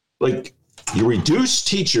 Like, you reduce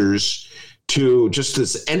teachers to just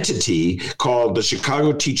this entity called the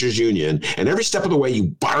Chicago Teachers Union, and every step of the way you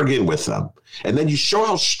bargain with them. And then you show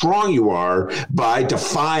how strong you are by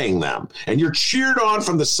defying them. And you're cheered on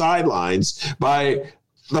from the sidelines by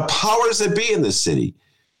the powers that be in this city,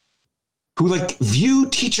 who like view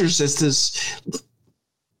teachers as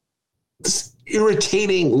this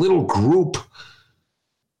irritating little group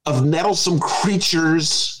of nettlesome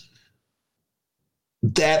creatures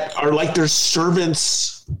that are like their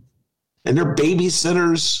servants and their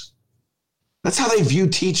babysitters. That's how they view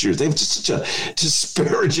teachers. They have just such a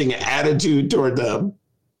disparaging attitude toward them.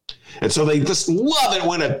 And so they just love it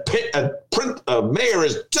when a mayor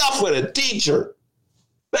is tough with a teacher.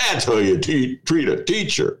 That's how you treat a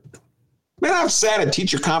teacher. Man, I've sat at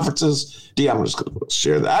teacher conferences. I'm just going to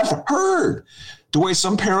share that. I've heard the way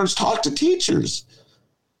some parents talk to teachers.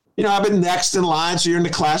 You know, I've been next in line, so you're in the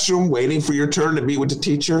classroom waiting for your turn to meet with the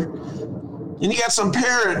teacher. And you got some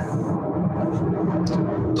parent,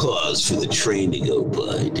 pause for the train to go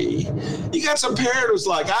by, D. You got some parent who's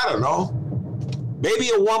like, I don't know, maybe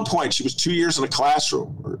at one point she was 2 years in a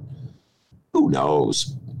classroom, or who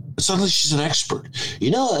knows. But suddenly she's an expert.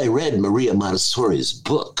 You know, I read Maria Montessori's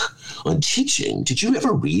book on teaching. Did you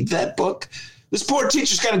ever read that book? This poor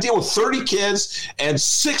teacher's got to deal with 30 kids and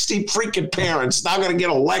 60 freaking parents. Now going to get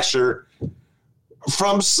a lecture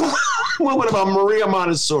from some woman about Maria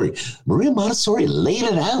Montessori. Maria Montessori laid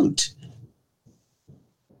it out.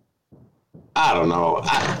 I don't know.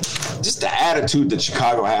 Just the attitude that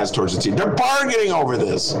Chicago has towards the team. They're bargaining over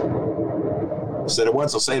this. I said it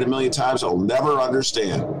once, I'll say it a million times. I'll never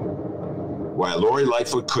understand why Lori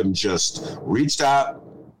Lightfoot couldn't just reach out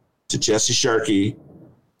to Jesse Sharkey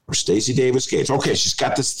or Stacy Davis Gates. Okay, she's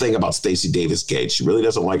got this thing about Stacy Davis Gates. She really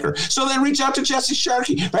doesn't like her. So then reach out to Jesse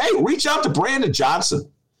Sharkey. Hey, reach out to Brandon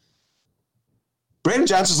Johnson. Brandon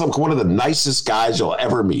Johnson's like one of the nicest guys you'll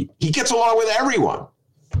ever meet. He gets along with everyone.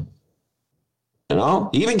 You know,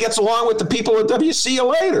 he even gets along with the people at WC You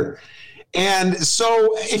Later. And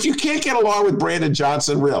so if you can't get along with Brandon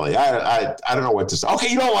Johnson, really, I don't know what to say. Okay,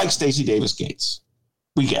 you don't like Stacy Davis Gates.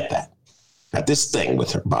 We get that. Got this thing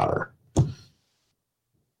with her about her.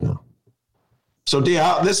 So,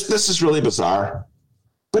 this is really bizarre,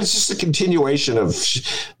 but it's just a continuation of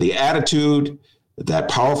the attitude that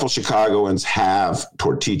powerful Chicagoans have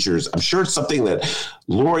toward teachers. I'm sure it's something that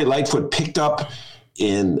Lori Lightfoot picked up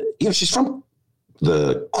in, she's from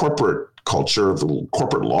the corporate culture, the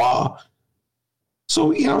corporate law.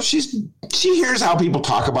 So, she hears how people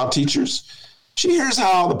talk about teachers. She hears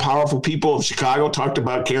how the powerful people of Chicago talked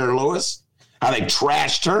about Karen Lewis, how they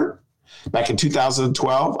trashed her back in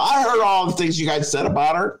 2012. I heard all the things you guys said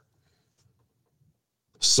about her.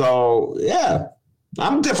 So, yeah,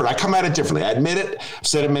 I'm different. I come at it differently. I admit it. I've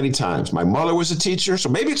said it many times. My mother was a teacher, so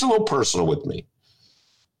maybe it's a little personal with me.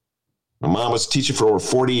 My mom was a teacher for over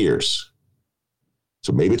 40 years.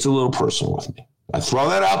 So maybe it's a little personal with me. I throw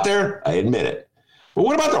that out there. I admit it. But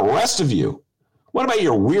what about the rest of you? What about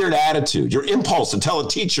your weird attitude, your impulse to tell a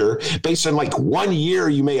teacher based on like 1 year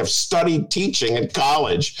you may have studied teaching in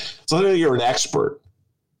college, so that you're an expert?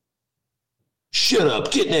 Shut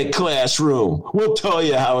up, get in that classroom. We'll tell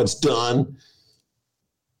you how it's done.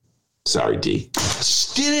 Sorry, D.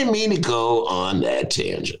 Just didn't mean to go on that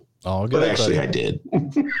tangent. All good. But actually, buddy. I did.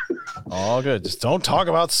 All good. Just don't talk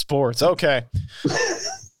about sports. Okay.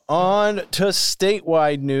 On to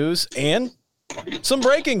statewide news and some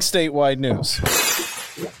breaking statewide news.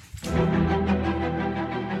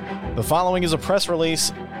 The following is a press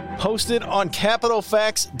release posted on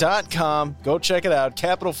CapitalFacts.com. Go check it out.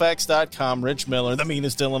 CapitalFacts.com. Rich Miller, the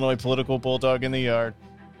meanest Illinois political bulldog in the yard.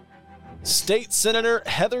 State Senator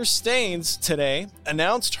Heather Steans today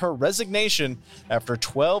announced her resignation after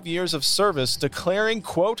 12 years of service, declaring,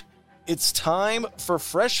 quote, "It's time for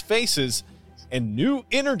fresh faces and new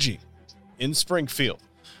energy in Springfield."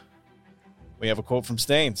 We have a quote from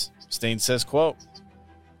Steans. Steans says, quote,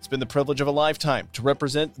 "It's been the privilege of a lifetime to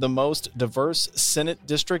represent the most diverse Senate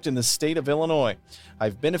district in the state of Illinois.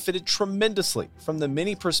 I've benefited tremendously from the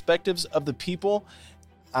many perspectives of the people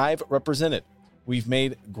I've represented. We've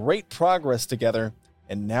made great progress together,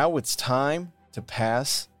 and now it's time to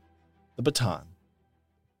pass the baton."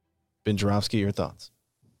 Ben Jarofsky, your thoughts?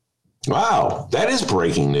 Wow, that is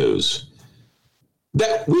breaking news.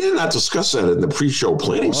 That we did not discuss that in the pre-show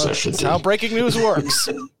planning session. That's how breaking news works.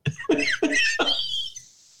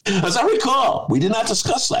 As I recall, we did not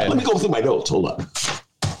discuss that. Let me go through my notes. Hold on.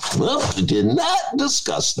 Well, we did not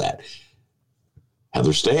discuss that.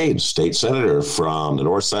 Heather Steans, state senator from the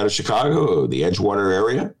north side of Chicago, the Edgewater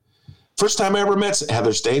area. First time I ever met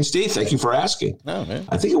Heather Steans. Steve, thank you for asking. Oh, man.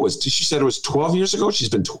 I think she said it was 12 years ago. She's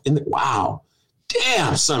been wow.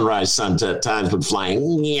 Damn, sunrise, time's been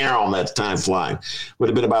flying. Yeah, that's time flying. Would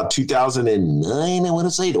have been about 2009, I want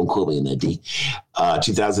to say. Don't quote me on that, D.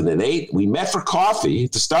 2008. We met for coffee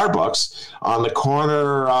at the Starbucks on the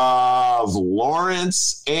corner of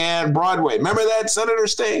Lawrence and Broadway. Remember that, Senator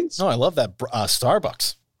Steans? Oh, I love that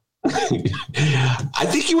Starbucks. I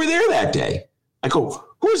think you were there that day. I go,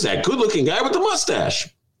 who's that good-looking guy with the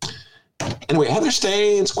mustache? Anyway, Heather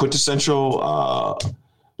Steans, quintessential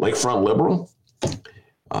lakefront liberal.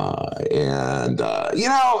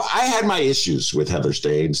 I had my issues with Heather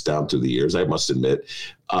Steans down through the years, I must admit.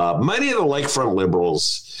 Many of the lakefront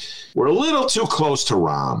liberals were a little too close to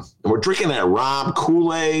Rahm. And we're drinking that Rahm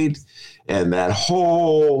Kool-Aid and that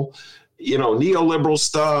whole, neoliberal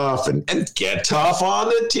stuff and get tough on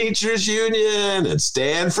the teachers union and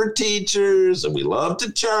stand for teachers. And we love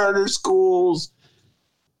to charter schools.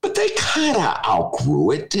 But they kind of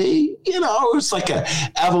outgrew it, D. It was like an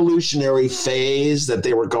evolutionary phase that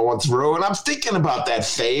they were going through. And I'm thinking about that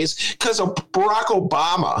phase because Barack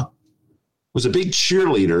Obama was a big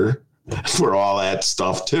cheerleader for all that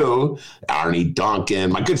stuff, too. Arnie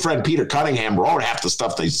Duncan. My good friend Peter Cunningham wrote half the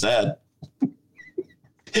stuff they said.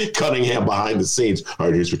 Cunningham behind the scenes. All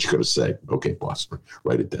right, here's what you're going to say. Okay, boss,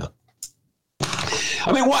 write it down.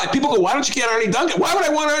 I mean, why? People go, why don't you get Arnie Duncan? Why would I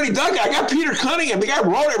want Arnie Duncan? I got Peter Cunningham. The guy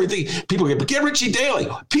wrote everything. People get Richie Daley.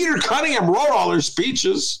 Peter Cunningham wrote all their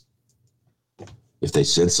speeches. If they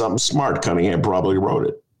said something smart, Cunningham probably wrote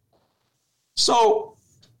it. So,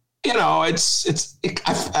 I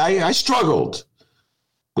struggled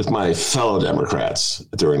with my fellow Democrats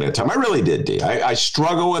during that time. I really did, D. I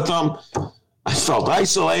struggled with them. I felt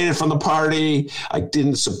isolated from the party. I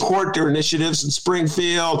didn't support their initiatives in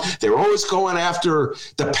Springfield. They were always going after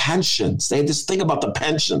the pensions. They had this thing about the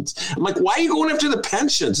pensions. I'm like, why are you going after the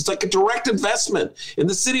pensions? It's like a direct investment in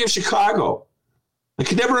the city of Chicago. I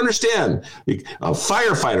could never understand. A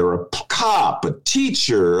firefighter, a cop, a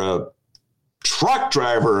teacher, a truck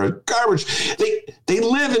driver, a garbage. They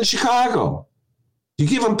live in Chicago. You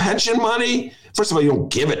give them pension money. First of all, you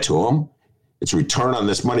don't give it to them. It's a return on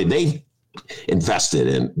this money they invested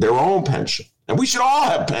in their own pension. And we should all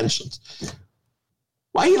have pensions.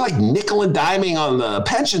 Why are you like nickel and diming on the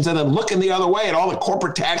pensions and then looking the other way at all the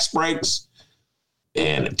corporate tax breaks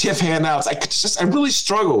and TIF handouts? I really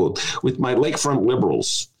struggled with my lakefront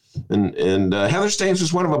liberals. And Heather Steans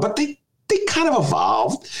was one of them. But they kind of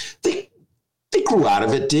evolved. They grew out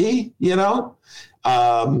of it, D, They were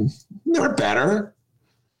better.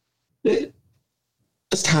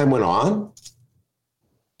 As time went on.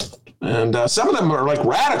 And some of them are like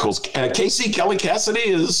radicals. Kelly Cassidy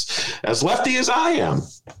is as lefty as I am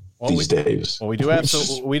these days. Well, we do have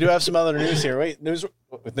some other news here. Wait,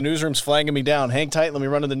 the newsroom's flagging me down. Hang tight. Let me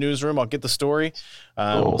run to the newsroom. I'll get the story.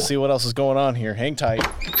 We'll see what else is going on here. Hang tight.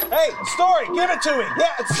 Hey, story, give it to me.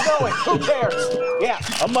 Yeah, it's snowing. Who cares? Yeah,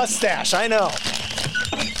 a mustache. I know.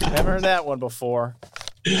 Never heard that one before.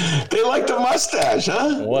 They like the mustache,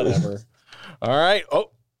 huh? Whatever. All right. Oh,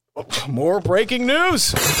 more breaking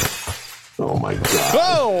news. Oh, my God.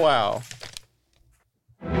 Oh, wow.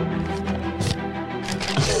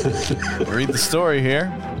 Read the story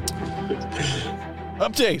here.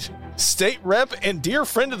 Update. State rep and dear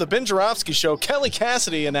friend of the Ben Joravsky Show, Kelly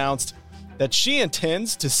Cassidy, announced that she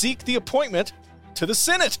intends to seek the appointment to the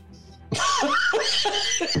Senate.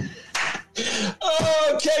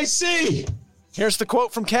 Oh, KC. Here's the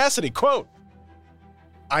quote from Cassidy. Quote,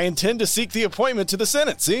 I intend to seek the appointment to the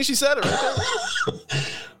Senate. See, she said it right there.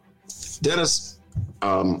 Dennis,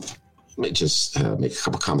 let me just make a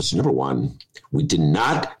couple comments. Number one, we did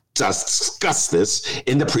not discuss this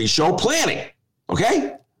in the pre-show planning,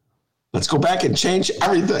 okay? Let's go back and change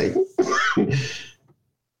everything.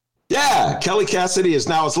 Yeah, Kelly Cassidy is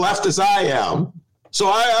now as left as I am, so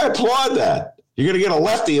I applaud that. You're going to get a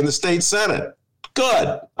lefty in the state Senate.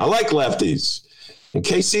 Good. I like lefties. And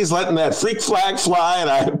KC's letting that freak flag fly,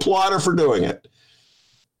 and I applaud her for doing it.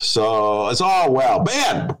 So it's all well.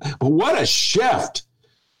 Man, but what a shift.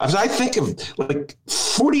 As I think of like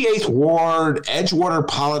 48th Ward, Edgewater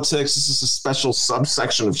politics, this is a special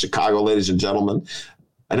subsection of Chicago, ladies and gentlemen.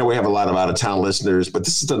 I know we have a lot of out-of-town listeners, but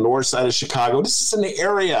this is the north side of Chicago. This is an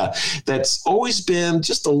area that's always been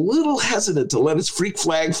just a little hesitant to let its freak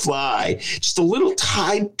flag fly, just a little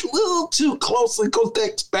tied, a little too closely. Goes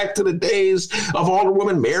back to the days of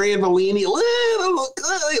Alderwoman Marion Bellini.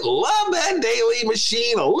 I love that daily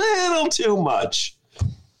machine a little too much.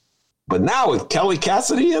 But now with Kelly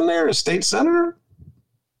Cassidy in there as state senator,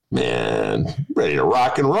 man, ready to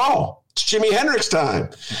rock and roll. It's Jimi Hendrix time.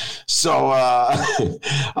 So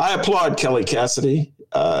I applaud Kelly Cassidy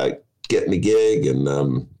getting the gig.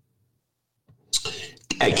 And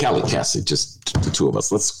hey, Kelly Cassidy, just the two of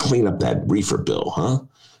us, let's clean up that reefer bill, huh?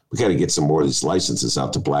 We got to get some more of these licenses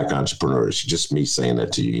out to black entrepreneurs. Just me saying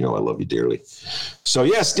that to you. You know I love you dearly. So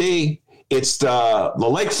yes, D, it's the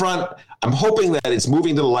lakefront. I'm hoping that it's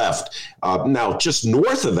moving to the left. Now, just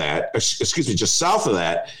north of that, just south of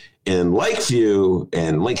that, in Lakeview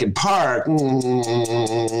and Lincoln Park,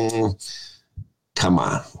 come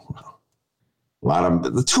on. A lot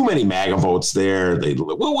of too many MAGA votes there.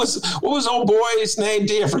 What was old boy's name?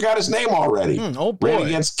 I forgot his name already. Old boy ran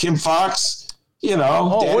against Kim Fox. You know,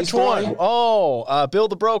 oh, which one? Boy. Oh, Bill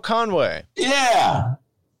the Bro Conway. Yeah.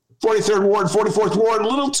 43rd Ward, 44th Ward, a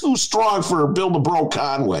little too strong for Bill the Bro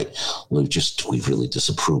Conway. We really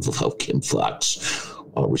disapprove of how Kim Fox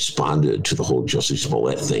responded to the whole Jussie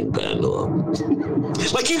Smollett thing, Ben.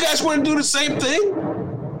 Like you guys want to do the same thing?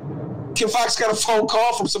 Kim Fox got a phone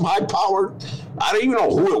call from some high-powered, I don't even know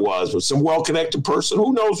who it was, but some well-connected person.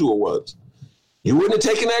 Who knows who it was? You wouldn't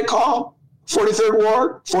have taken that call? 43rd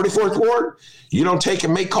Ward, 44th Ward? You don't take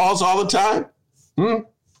and make calls all the time? Yeah,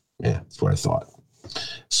 that's what I thought.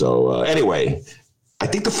 So anyway, I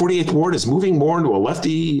think the 48th Ward is moving more into a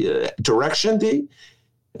lefty direction, D.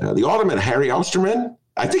 The alderman, Harry Osterman,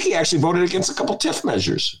 I think he actually voted against a couple TIF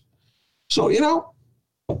measures. So, you know,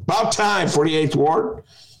 about time, 48th Ward.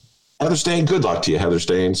 Heather Steans, good luck to you, Heather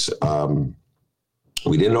Steans.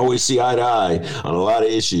 We didn't always see eye to eye on a lot of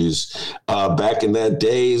issues back in that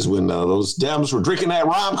days when those Dems were drinking that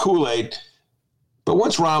Rahm Kool-Aid. But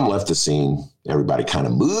once Rahm left the scene, everybody kind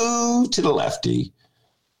of moved to the lefty.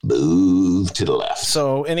 Move to the left.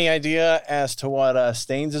 So any idea as to what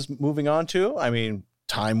Steans is moving on to? I mean,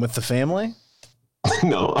 time with the family?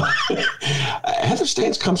 No. Heather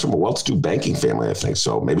Steans comes from a well-to-do banking family, I think.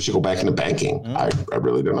 So maybe she'll go back into banking. I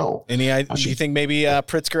really don't know. Do you think maybe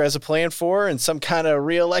Pritzker has a plan for her in some kind of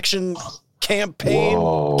re-election campaign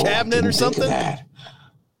cabinet or something? That.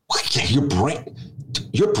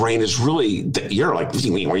 Your brain is really, you're like, just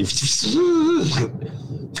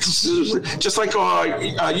like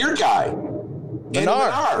your guy.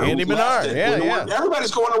 Andy Menard. Yeah.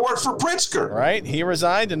 Everybody's going to work for Pritzker. Right. He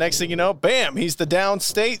resigned. And next thing you know, bam, he's the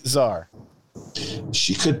downstate czar.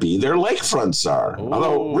 She could be their lakefront czar. Ooh.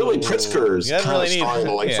 Although really Pritzker's kind of strong in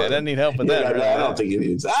the lakefront. Yeah, doesn't need help with that. Right? I don't think it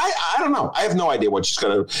needs. I don't know. I have no idea what she's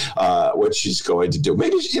going to do.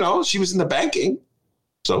 Maybe, she was in the banking.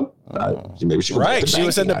 So maybe she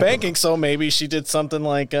was into banking, so maybe she did something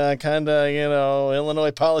like kind of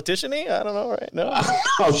Illinois politician-y. I don't know, right? No,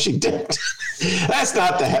 no, she didn't. That's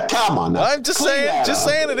not the come on. Now. I'm just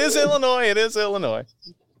saying it is Illinois. It is Illinois.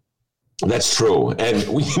 That's true. And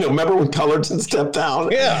remember when Cullerton stepped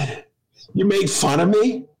down? Yeah, you made fun of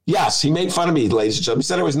me. Yes, he made fun of me, ladies and gentlemen. He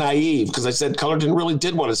said I was naive because I said Cullerton really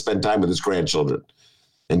did want to spend time with his grandchildren.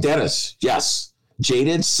 And Dennis, yes.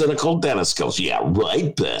 Jaded, cynical Dennis skills. Yeah,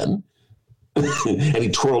 right, Ben. And he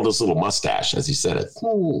twirled his little mustache as he said it.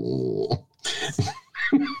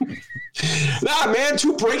 Nah, man,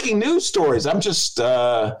 2 breaking news stories. I'm just,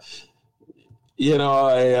 let's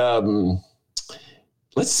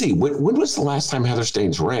see. When was the last time Heather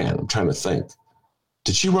Steans ran? I'm trying to think.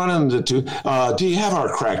 Did she run into do you have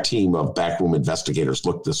our crack team of backroom investigators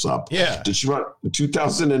look this up? Yeah. Did she run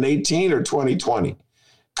 2018 or 2020?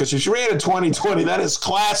 Because if she ran in 2020, that is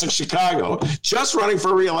classic Chicago. Just running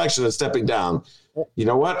for re-election and stepping down. You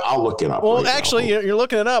know what? I'll look it up. Well, actually, you're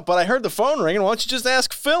looking it up, but I heard the phone ringing. Why don't you just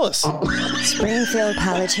ask Phyllis? Springfield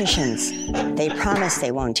politicians. They promise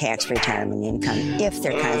they won't tax retirement income if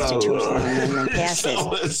their constitutional amendment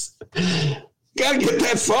passes. Got to get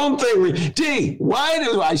that phone thing. D, why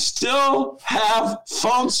do I still have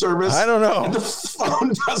phone service? I don't know. And the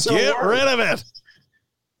phone doesn't work. Get rid of it.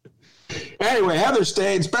 Anyway, Heather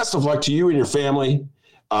Steans, best of luck to you and your family.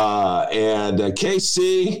 And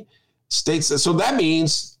KC states that. So that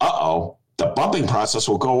means, the bumping process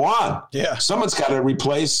will go on. Yeah. Someone's got to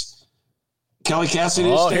replace Kelly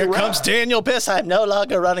Cassidy. Oh, here comes Daniel Biss. I'm no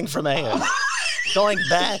longer running for mayor. Going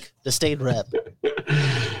back to state rep.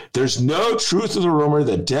 There's no truth to the rumor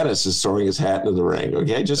that Dennis is throwing his hat into the ring.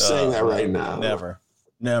 Okay, just saying that right now.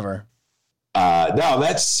 Never. Now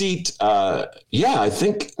that seat, I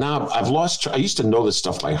think now I've lost. I used to know this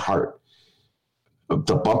stuff by heart.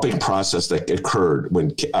 The bumping process that occurred when,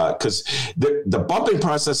 because the bumping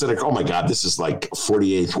process that occurred, oh my God, this is like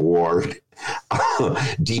 48th Ward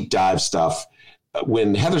deep dive stuff.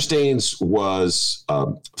 When Heather Steans was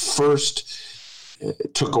first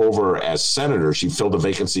took over as senator, she filled a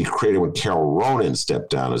vacancy created when Carol Ronan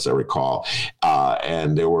stepped down, as I recall.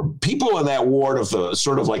 And there were people in that ward of the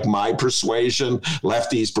sort of like my persuasion,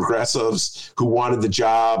 lefties, progressives, who wanted the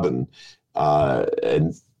job,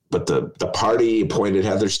 but the party appointed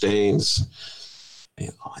Heather Steans.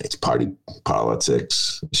 It's party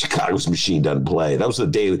politics. Chicago's machine doesn't play. That was the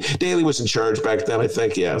Daily. Daily was in charge back then, I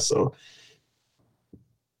think. Yeah, so.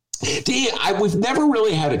 We've never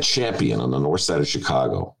really had a champion on the north side of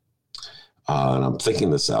Chicago. And I'm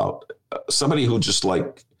thinking this out. Somebody who just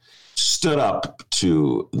like stood up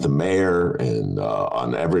to the mayor and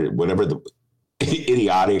on whatever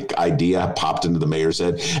idiotic idea popped into the mayor's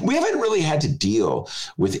head. We haven't really had to deal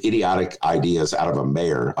with idiotic ideas out of a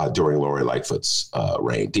mayor during Lori Lightfoot's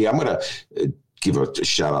reign. I'm going to give a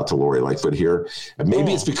shout out to Lori Lightfoot here.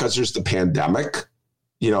 Maybe it's because there's the pandemic.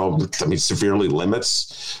 Severely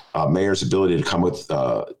limits mayor's ability to come with,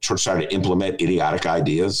 try to implement idiotic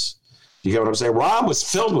ideas. You get what I'm saying? Rob was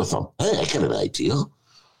filled with them. Hey, I got an idea.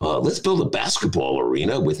 Let's build a basketball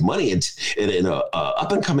arena with money in a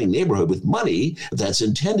up-and-coming neighborhood with money that's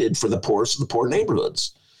intended for the poorest of the poor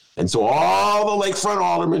neighborhoods. And so all the lakefront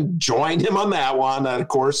aldermen joined him on that one. And of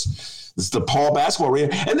course, it's the Paul basketball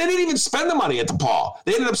arena. And they didn't even spend the money at the Paul.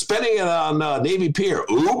 They ended up spending it on Navy Pier.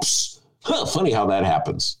 Oops. Funny how that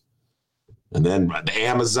happens. And then the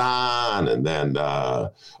Amazon, and then,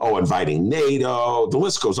 inviting NATO. The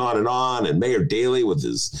list goes on. And Mayor Daley with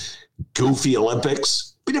his goofy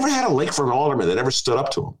Olympics. We never had a lakefront alderman that ever stood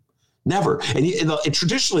up to him. Never. And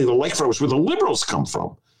traditionally, the lakefront was where the liberals come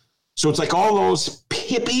from. So it's like all those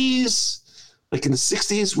hippies, like in the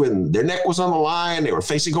 60s when their neck was on the line, they were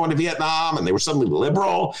facing going to Vietnam, and they were suddenly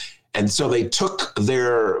liberal. And so they took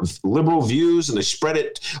their liberal views and they spread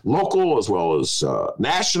it local as well as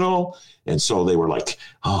national. And so they were like,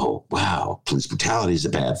 oh, wow, police brutality is a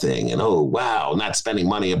bad thing. And oh, wow, not spending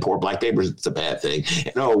money on poor black neighbors is a bad thing.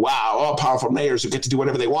 And oh, wow, all powerful mayors who get to do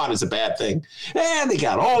whatever they want is a bad thing. And they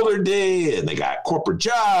got older day and they got corporate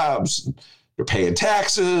jobs. And they're paying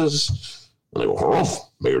taxes. And they go, oh,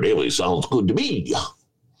 Mayor Daley sounds good to me.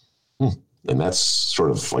 And that's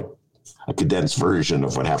sort of like a condensed version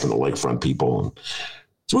of what happened to lakefront people. And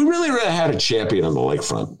so we really had a champion on the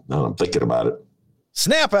lakefront. Now I'm thinking about it.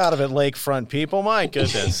 Snap out of it, lakefront people. My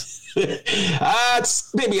goodness.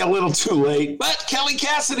 It's maybe a little too late, but Kelly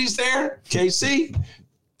Cassidy's there. KC,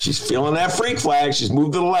 she's feeling that freak flag. She's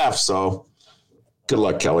moved to the left, so good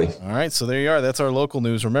luck, Kelly. All right, so there you are. That's our local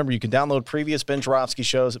news. Remember, you can download previous Ben Joravsky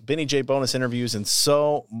shows, Benny J bonus interviews, and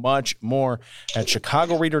so much more at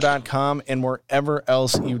chicagoreader.com and wherever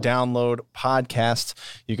else you download podcasts.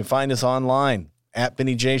 You can find us online at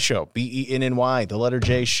Benny J Show, BENNY, the letter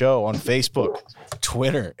J Show on Facebook,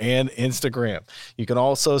 Twitter, and Instagram. You can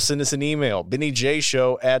also send us an email,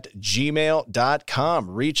 bennyjshow@gmail.com.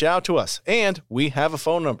 Reach out to us, and we have a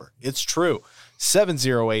phone number. It's true.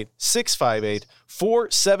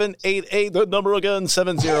 708-658-4788. The number again,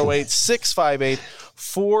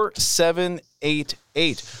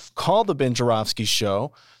 708-658-4788. Call the Ben Joravsky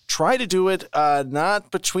Show. Try to do it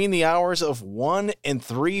not between the hours of 1 and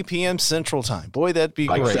 3 p.m. Central Time. Boy, that'd be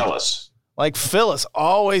great. Like Phyllis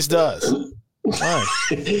always does. Right.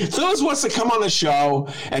 Phyllis wants to come on the show,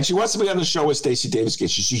 and she wants to be on the show with Stacy Davis.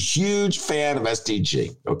 She's a huge fan of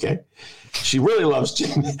SDG, okay? She really loves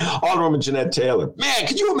Alderwoman Jeanette Taylor. Man,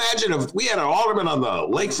 could you imagine if we had an alderman on the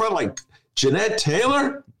lakefront like Jeanette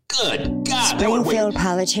Taylor? Good God. Springfield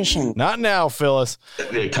politician. Not now, Phyllis.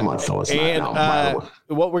 Hey, come on, Phyllis. And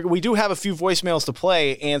we do have a few voicemails to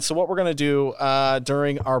play, and so what we're going to do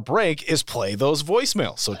during our break is play those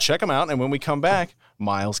voicemails. So check them out, and when we come back,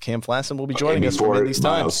 Miles Camflassen will be joining us for these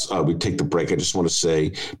times. We take the break. I just want to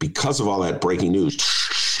say, because of all that breaking news,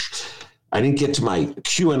 I didn't get to my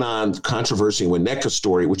QAnon controversy and Winnetka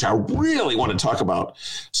story, which I really want to talk about.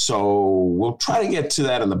 So we'll try to get to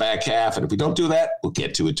that in the back half. And if we don't do that, we'll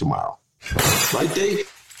get to it tomorrow. Right, Dave?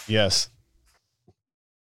 Yes.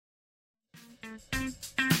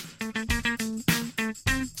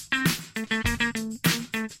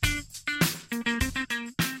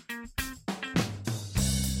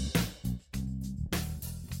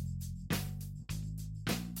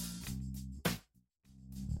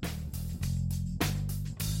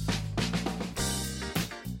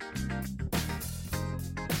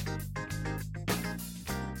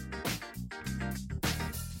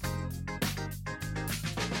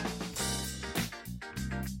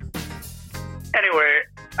 Anyway,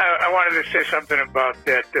 I wanted to say something about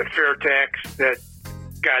that fair tax that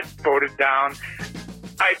got voted down.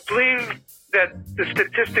 I believe that the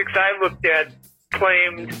statistics I looked at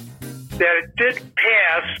claimed that it did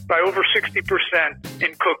pass by over 60%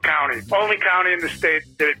 in Cook County. Only county in the state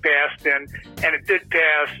that it passed in, and it did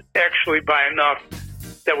pass actually by enough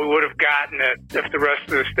that we would have gotten it if the rest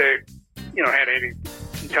of the state, had any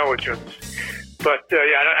intelligence. But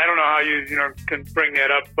I don't know how you can bring that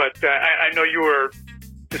up, but I know you were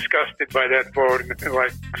disgusted by that vote, and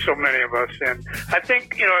like so many of us. And I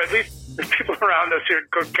think at least the people around us here in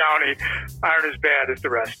Cook County aren't as bad as the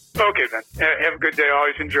rest. Okay, then. Have a good day.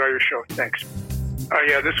 Always enjoy your show. Thanks. Oh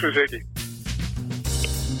yeah, this was Iggy.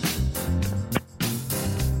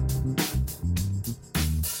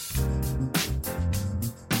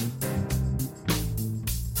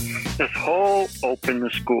 This whole open the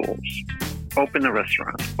schools Open the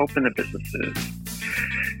restaurants, open the businesses.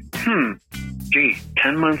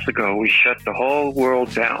 10 months ago, we shut the whole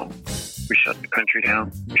world down. We shut the country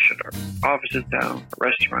down. We shut our offices down, our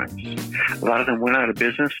restaurants. A lot of them went out of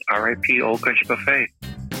business. R.I.P. Old Country Buffet.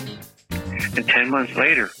 And 10 months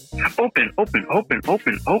later, open.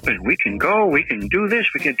 We can go. We can do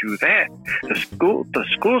this. We can do that. The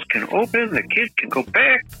schools can open. The kids can go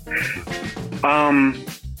back.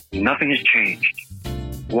 Nothing has changed.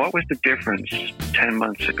 What was the difference 10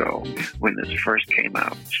 months ago when this first came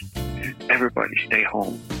out? Everybody stay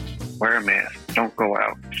home. Wear a mask. Don't go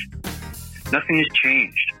out. Nothing has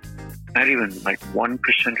changed. Not even like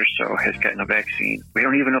 1% or so has gotten a vaccine. We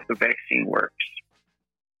don't even know if the vaccine works.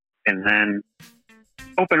 And then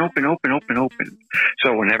open.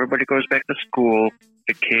 So when everybody goes back to school,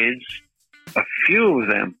 the kids, a few of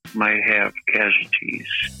them might have casualties,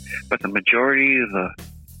 but the majority of the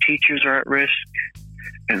teachers are at risk.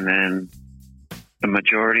 And then the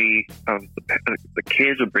majority of the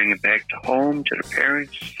kids will bring it back to home, to the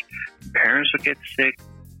parents. The parents will get sick.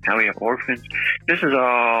 Now we have orphans. This is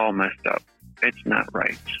all messed up. It's not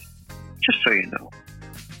right. Just so you know.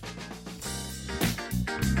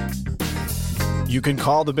 You can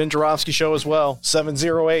call the Ben Joravsky Show as well,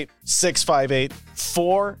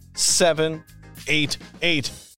 708-658-4788.